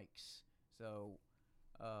 2 mics. So,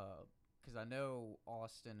 because I know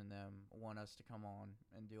Austin and them want us to come on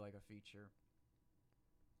and do like a feature.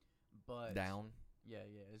 But Down. Yeah,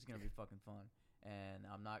 it's gonna be fucking fun. And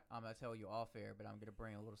I'm gonna tell you off air, but I'm gonna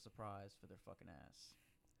bring a little surprise for their fucking ass.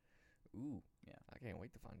 Ooh. Yeah. I can't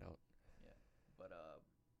wait to find out. Yeah. But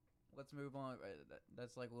let's move on.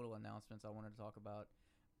 That's like little announcements I wanted to talk about.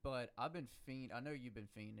 But I know you've been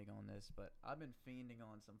fiending on this, but I've been fiending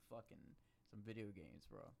on some video games,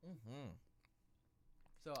 bro. Mm-hmm.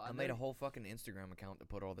 So I made a whole fucking Instagram account to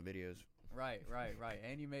put all the videos. Right.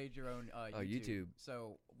 And you made your own YouTube.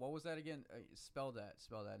 So what was that again? Spell that,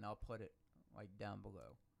 and I'll put it like down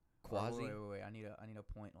below. Quasi. Wait. I need a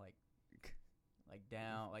point like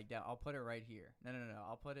down. I'll put it right here. No.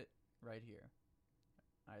 I'll put it right here.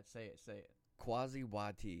 All right, say it. Quasi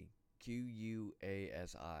YT.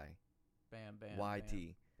 QUASI. Bam.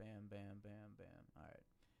 YT. Bam. All right.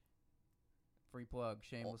 Free plug,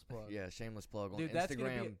 shameless plug. Yeah, shameless plug on Dude,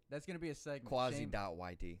 Instagram. That's gonna be a segment.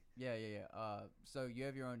 Quasi.YT. Yeah. So you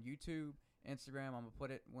have your own YouTube, Instagram. I'm gonna put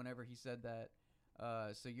it whenever he said that.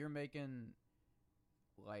 So you're making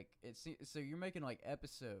like so you're making like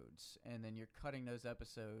episodes, and then you're cutting those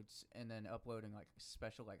episodes and then uploading like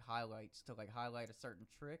special like highlights to like highlight a certain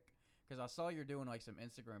trick. Because I saw you're doing like some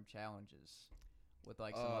Instagram challenges with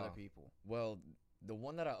like some other people. Well, the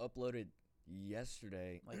one that I uploaded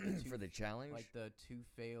yesterday Like for the challenge, like the 2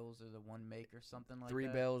 fails or the 1 make or something like 3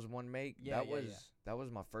 that. bails, 1 make. Yeah, that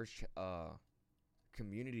was my first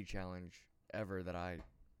community challenge ever that I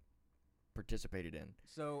participated in.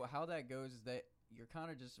 So how that goes is that you're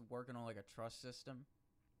kind of just working on like a trust system.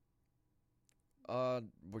 What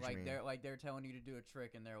like you mean? they're telling you to do a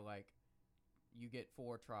trick, and they're like, you get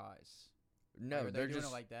 4 tries. No, like, are they they're doing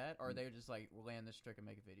just it like that, or are they just like land this trick and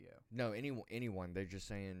make a video? no anyone. They're just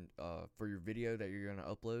saying for your video that you're gonna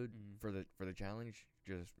upload for the challenge,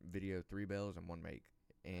 just video 3 bails and 1 make.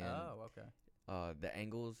 And okay. the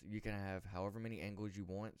angles, you can have however many angles you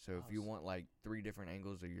want. So if you want like 3 different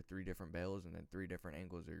angles of your 3 different bails, and then 3 different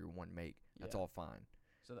angles of your 1 make, that's all fine.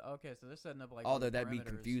 So so they're setting up like although that'd be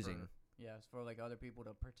confusing. For like other people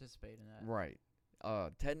to participate in that. Right.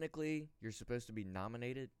 Technically, you're supposed to be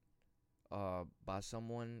nominated by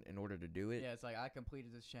someone in order to do it. Yeah, it's like, I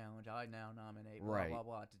completed this challenge. I now nominate blah, Right. blah,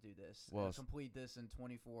 blah to do this. Well, complete this in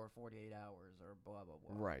 24 or 48 hours or blah, blah,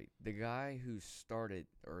 blah. Right. The guy who started,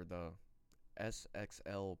 or the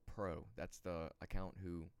SXL Pro, that's the account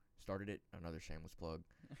who started it. Another shameless plug.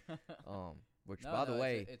 Which, by the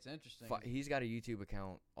way, it's interesting. He's got a YouTube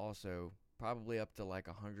account also, probably up to like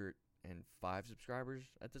 105 subscribers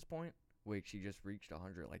at this point, which he just reached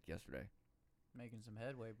 100 like yesterday. Making some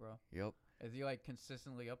headway, bro. Yep. Is he like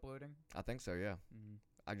consistently uploading? I think so, yeah.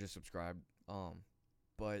 I just subscribed.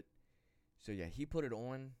 But so yeah, he put it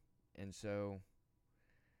on, and so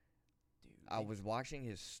dude, I was watching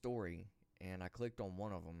his story, and I clicked on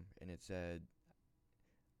one of them, and it said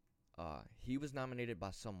he was nominated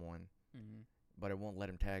by someone, but it won't let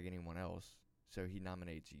him tag anyone else, so he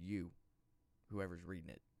nominates you, whoever's reading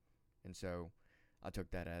it. And so I took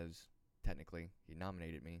that as technically he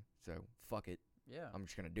nominated me, so fuck it. Yeah, I'm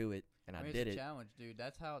just gonna do it, and I did it's it. a challenge, dude.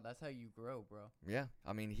 That's how you grow, bro. Yeah,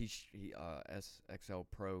 I mean he SXL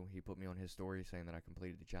Pro, he put me on his story saying that I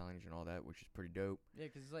completed the challenge and all that, which is pretty dope. Yeah,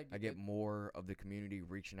 because it's like I get more of the community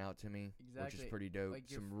reaching out to me, which is pretty dope. Like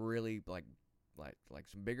some really like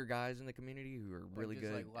some bigger guys in the community who are really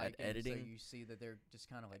good at editing. So you see that they're just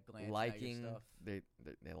kind of like glancing at your stuff.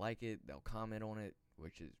 They like it. They'll comment on it,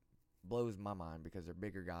 which blows my mind because they're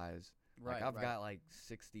bigger guys. Like I've got like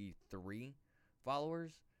 63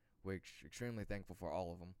 followers, which extremely thankful for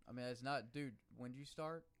all of them. I mean, it's not, dude. When did you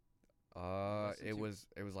start? It was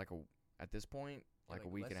like at this point like a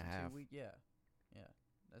week and a half. 2 weeks, yeah,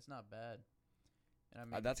 that's not bad. And I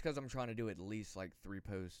mean, that's because I'm trying to do at least like 3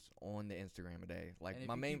 posts on the Instagram a day. Like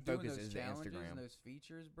my main focus is the Instagram. And those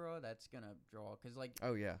features, bro, that's gonna draw. Cause like,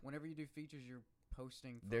 oh yeah, whenever you do features, you're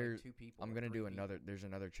posting for like 2 people. I'm gonna do another. There's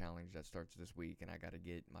another challenge that starts this week, and I got to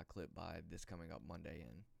get my clip by this coming up Monday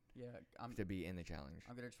to be in the challenge.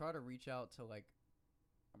 I'm gonna try to reach out to like.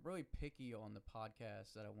 I'm really picky on the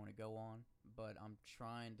podcast that I want to go on, but I'm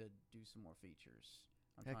trying to do some more features.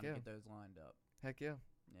 I'm trying to get those lined up. Heck yeah.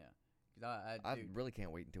 Yeah. I really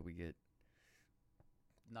can't wait until we get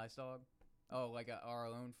Nice Dog. Oh, like our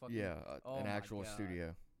own fucking an actual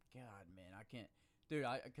studio. God, man, I can't, dude.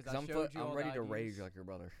 Because I showed you. I'm ready to rage like your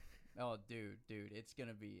brother. Oh, dude, it's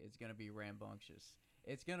gonna be rambunctious.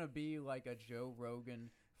 It's gonna be like a Joe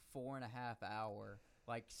Rogan 4.5 hour,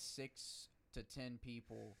 like 6 to 10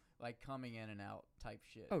 people like coming in and out type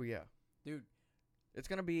shit. Oh yeah, dude. It's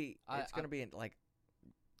gonna be. Like.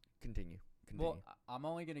 Continue. Well, I'm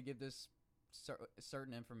only gonna give this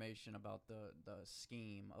certain information about the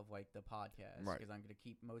scheme of like the podcast, because I'm gonna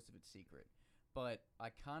keep most of it secret. But I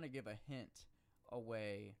kind of give a hint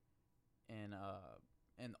away, and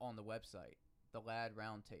on the website, the Lad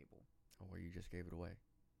Roundtable. Oh, where you just gave it away.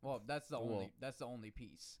 Well, that's the only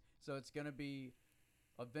piece. So it's gonna be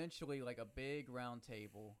eventually like a big round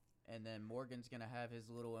table, and then Morgan's gonna have his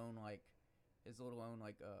little own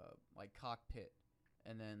cockpit,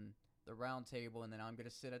 and then the round table, and then I'm gonna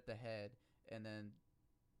sit at the head, and then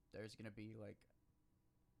there's gonna be like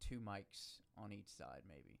 2 mics on each side,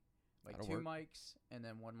 maybe like That'll 2 work. mics, and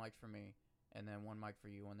then 1 mic for me, and then 1 mic for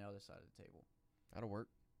you on the other side of the table. That'll work,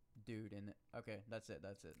 dude. And okay, that's it.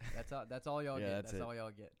 That's all y'all get. That's all y'all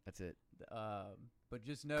get. That's it. But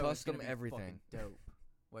just know Custom it's gonna be everything. Dope.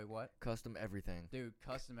 Wait, what? Custom everything, dude.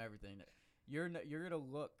 Custom everything. You're gonna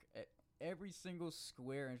look at every single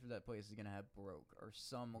square inch of that place is gonna have broke or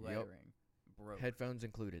some lettering. Broke. Headphones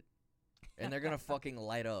included, and they're gonna fucking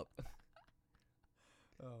light up.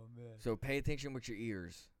 Oh man. So pay attention with your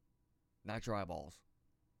ears, not your eyeballs.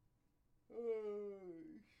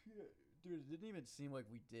 Oh shit, Dude, it didn't even seem like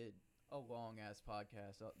we did a long ass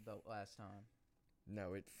podcast the last time.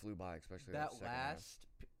 No, it flew by, especially That second half. last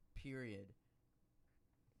period.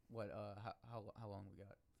 What? How long we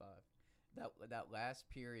got? 5. That last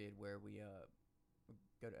period where we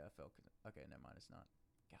go to FL. Okay, never mind. It's not.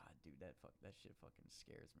 God, dude, that shit fucking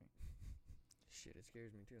scares me. Shit, it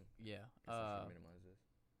scares me too. Yeah. Guess I should minimize this.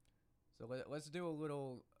 So let's do a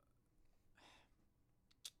little.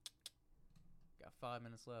 Got 5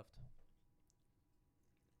 minutes left.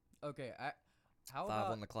 Okay, how 5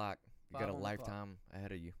 about on the clock. You 5 got a on the clock. lifetime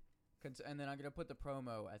ahead of you. And then I'm gonna put the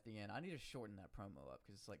promo at the end. I need to shorten that promo up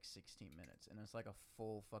because it's like 16 minutes and it's like a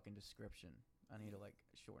full fucking description. I need to like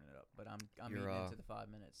shorten it up, but I'm You're, eating into the 5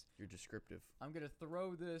 minutes. You're descriptive. I'm gonna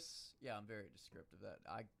throw this. Yeah, I'm very descriptive. That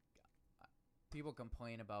I people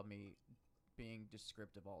complain about me being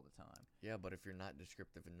descriptive all the time. Yeah, but if you're not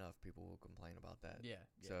descriptive enough, people will complain about that. Yeah.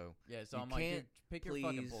 So So you I'm like, can't dude, pick your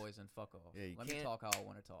fucking please- boys and fuck off. Yeah, you Let me can't talk how I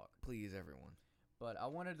want to talk. please everyone. But I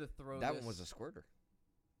wanted to throw That this. one was a squirter.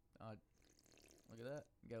 Look at that.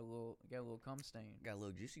 Got a little cum stain. Got a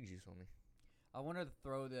little juicy juice on me. I wanted to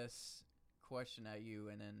throw this question at you,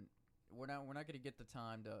 and then we're not going to get the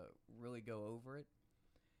time to really go over it,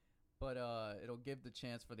 but it'll give the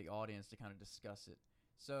chance for the audience to kind of discuss it.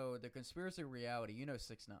 So the conspiracy reality,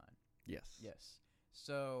 6ix9ine. Yes. Yes.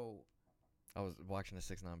 So I was watching a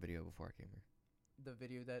 6ix9ine video before I came here. the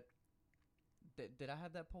video that did I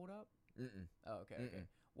have that pulled up? Mm-mm. Oh, okay. Mm-mm. Okay.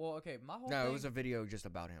 Well, okay. My whole No, thing, it was a video just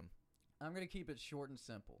about him. I'm gonna keep it short and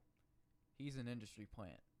simple. He's an industry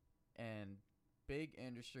plant, and big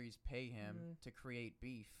industries pay him to create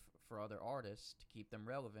beef for other artists to keep them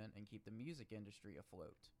relevant and keep the music industry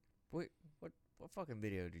afloat. Wait, what fucking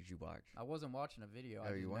video did you watch? I wasn't watching a video. Oh, I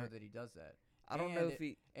you just know weren't? that he does that. I don't know if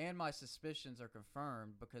he. And my suspicions are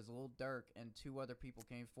confirmed because Lil Durk and 2 other people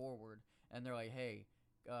came forward and they're like, "Hey,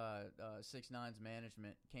 6ix9ine's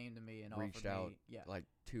management came to me and Reached offered out, me, yeah, like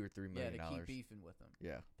 $2 or $3 million. to keep beefing with them."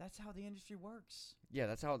 Yeah. That's how the industry works. Yeah,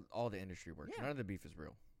 that's how all the industry works. Yeah. None of the beef is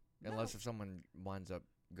real, unless if someone winds up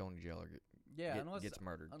going to jail or gets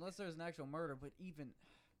murdered. Unless there's an actual murder, but even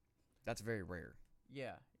That's very rare.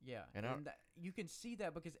 yeah, And you can see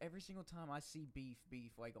that because every single time I see beef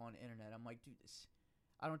like on the internet, I'm like, dude,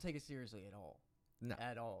 I don't take it seriously at all. No.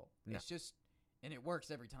 At all. No. It's just, and it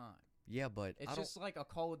works every time. Yeah, but It's just like a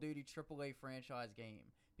Call of Duty AAA franchise game.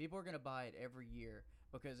 People are gonna buy it every year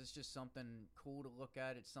because it's just something cool to look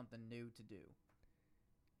at. It's something new to do.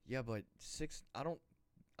 Yeah, but I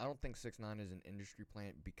don't think 6ix9ine is an industry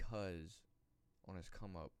plant because on his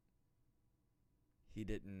come up, he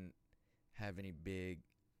didn't have any big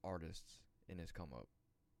artists in his come up,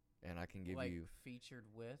 and I can give like you featured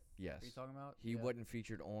with. yes. Are you talking about? He Yeah. wasn't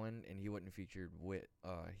featured on, and he wasn't featured with.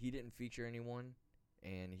 He didn't feature anyone,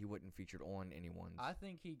 and he wasn't featured on anyone's. I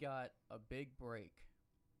think he got a big break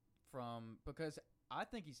because I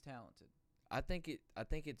think he's talented. I think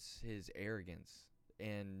it's his arrogance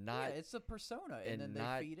and not. Yeah, it's a persona, and then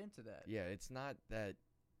not- they feed into that. Yeah, it's not that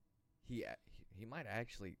he might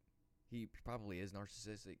actually. He probably is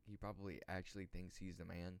narcissistic. He probably actually thinks he's the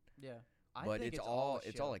man. Yeah. But think it's all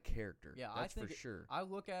show. a character. Yeah, that's I think for sure. I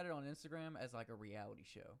look at it on Instagram as like a reality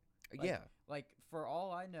show. Like- yeah, Like for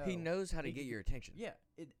all I know, he knows how to he get can- your attention. Yeah,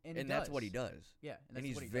 and and that's what he does. Yeah, And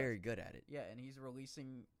he's what he very does. good at it. Yeah, and he's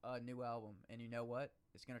releasing a new album, and you know what?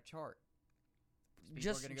 It's gonna chart.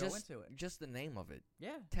 People are gonna go into it. Just the name of it,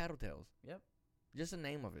 Yeah. Tattletales. Yep. Just the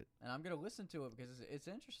name of it. And I'm gonna listen to it because it's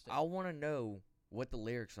interesting. I want to know what the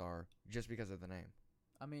lyrics are just because of the name.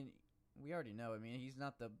 I mean, we already know. I mean, he's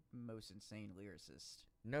not the most insane lyricist.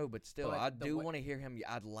 No, but still, But I the do way- want to hear him.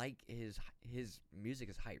 I'd like his music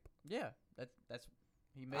is hype. Yeah, that's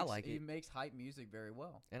he makes like he it. makes hype music very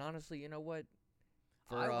well. And honestly, you know what?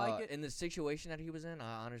 I like it. In the situation that he was in,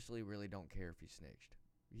 I honestly really don't care if he snitched.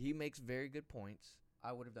 He makes very good points.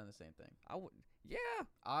 I would have done the same thing. I would, yeah.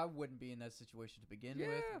 I wouldn't be in that situation to begin Yeah.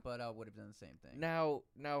 with, but I would have done the same thing. Now,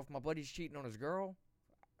 if my buddy's cheating on his girl,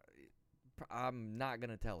 I'm not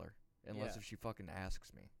gonna tell her unless Yeah. if she fucking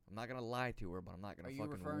asks me. I'm not gonna lie to her, but I'm not gonna Are you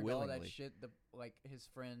fucking referring willingly. to all that shit? Like his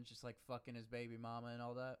friends just like fucking his baby mama and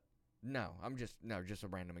all that. No, just a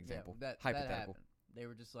random example. Yeah, that Hypothetical. happened. They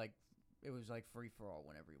were just like, it was like free for all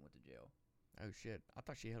whenever he went to jail. Oh shit! I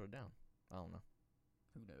thought she held it down. I don't know.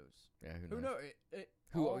 Who knows? Yeah, who knows? Who knows?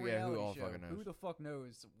 Who- all yeah, who reality all show. fucking knows? Who the fuck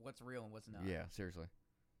knows what's real and what's not? Yeah, seriously.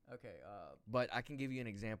 Okay. But I can give you an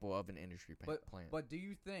example of an industry plan. But do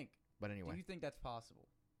you think? But anyway, Do you think that's possible?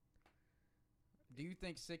 Do you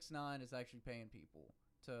think 6ix9ine is actually paying people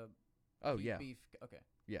to oh keep yeah, beef? Okay.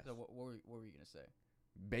 yes. So what were you gonna say?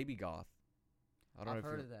 Baby Goth. I don't I've know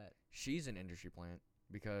heard if of that. she's an industry plant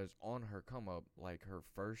because on her come up, like her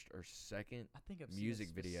first or second I think I've music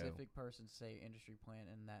seen a video, specific person say industry plant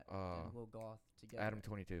and that uh, and Lil Goth together. Adam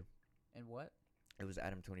 22. And what? It was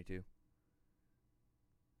Adam 22.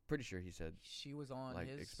 Pretty sure he said She was on like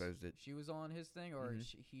his exposed it. She was on his thing, or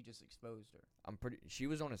Mhm. he just exposed her. She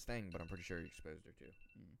was on his thing, but I'm pretty sure he exposed her too.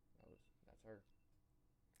 Mm. That's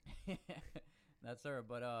her. That's her.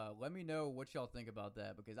 But let me know what y'all think about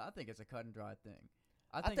that, because I think it's a cut and dry thing.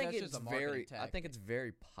 I think that's it's just a marketing very. tactic. I think it's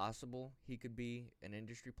very possible he could be an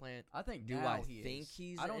industry plant. I think Do now I he think is.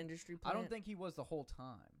 he's I an don't, industry plant? I don't think he was the whole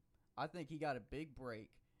time. I think he got a big break,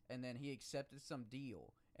 and then he accepted some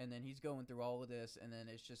deal, and then he's going through all of this, and then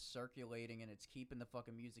it's just circulating, and it's keeping the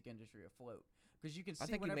fucking music industry afloat. Because you can see I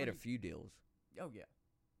think he made a few deals. Oh yeah,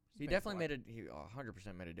 He definitely made a. He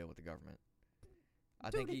 100% made a deal with the government. I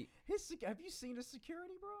Dude, think have you seen his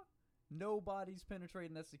security, bro? Nobody's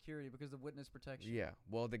penetrating that security because of witness protection. Yeah.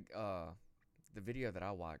 Well, the video that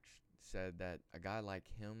I watched said that a guy like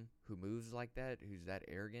him who moves like that, who's that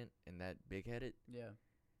arrogant and that big headed, Yeah.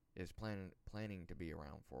 is planning to be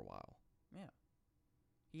around for a while. Yeah.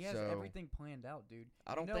 He has So, everything planned out, dude.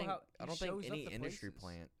 I don't You know think how I he don't think shows up any to industry places.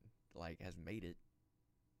 plant like has made it.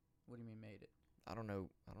 What do you mean made it? I don't know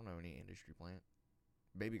any industry plant.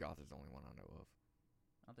 Baby Goth is the only one I know of.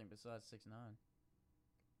 I think besides 6ix9ine.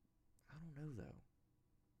 I don't know though.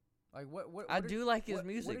 Like what I do like his what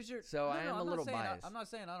music, is your, so no, I am I'm a not little saying biased. I'm not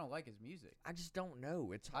saying I don't like his music. I just don't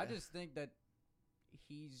know. It's I just think that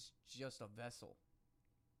he's just a vessel,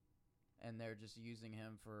 and they're just using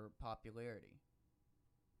him for popularity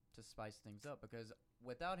to spice things up. Because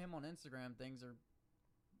without him on Instagram, things are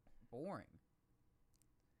boring.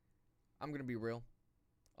 I'm gonna be real.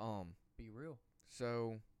 Be real,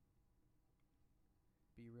 So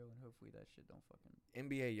be real, and hopefully that shit don't fucking.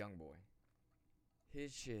 NBA YoungBoy,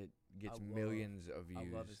 his shit gets I love- millions of views.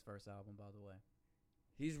 I love his first album, by the way.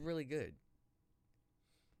 He's really good.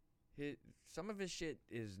 Some of his shit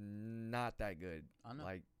is not that good. I know.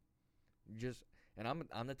 Like, and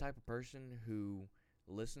I'm the type of person who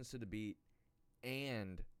listens to the beat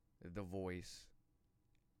and the voice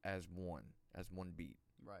as one beat.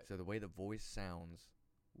 Right. So the way the voice sounds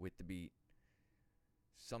with the beat,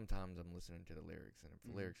 sometimes I'm listening to the lyrics, and if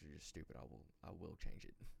the lyrics are just stupid, I will change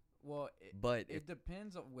it. Well, But it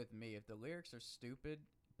depends with me. If the lyrics are stupid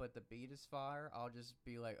but the beat is fire, I'll just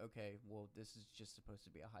be like, okay, well, this is just supposed to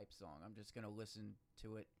be a hype song. I'm just gonna listen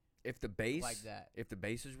to it if the bass like that. If the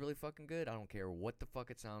bass is really fucking good, I don't care what the fuck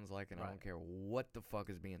it sounds like, and I don't Right. care what the fuck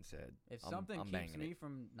is being said. If I'm something keeps banging me it.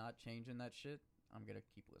 from not changing that shit, I'm gonna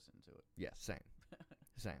keep listening to it. Yeah, same.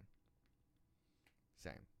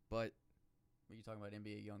 But What you talking about,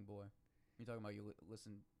 NBA YoungBoy? You talking about you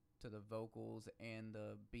listen to the vocals and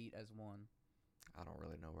the beat as one? I don't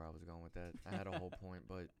really know where I was going with that. I had a whole point,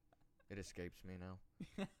 but it escapes me now.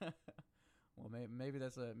 Well, maybe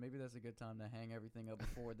that's a good time to hang everything up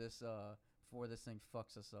before this thing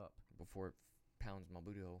fucks us up. Before it pounds my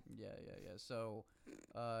booty hole. Yeah. So,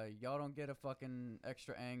 y'all don't get a fucking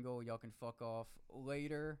extra angle. Y'all can fuck off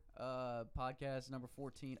later. Podcast number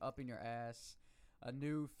 14, Up in Your Ass. A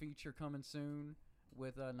new feature coming soon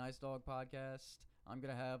with Nice Dog Podcast. I'm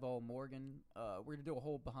going to have old Morgan. We're going to do a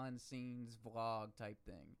whole behind the scenes vlog type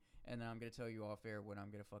thing. And then I'm going to tell you off air what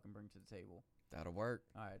I'm going to fucking bring to the table. That'll work.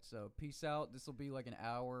 All right, so peace out. This will be like an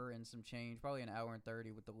hour and some change, probably an hour and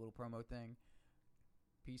 30 with the little promo thing.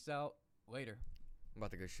 Peace out. Later. I'm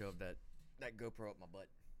about to go shove that GoPro up my butt.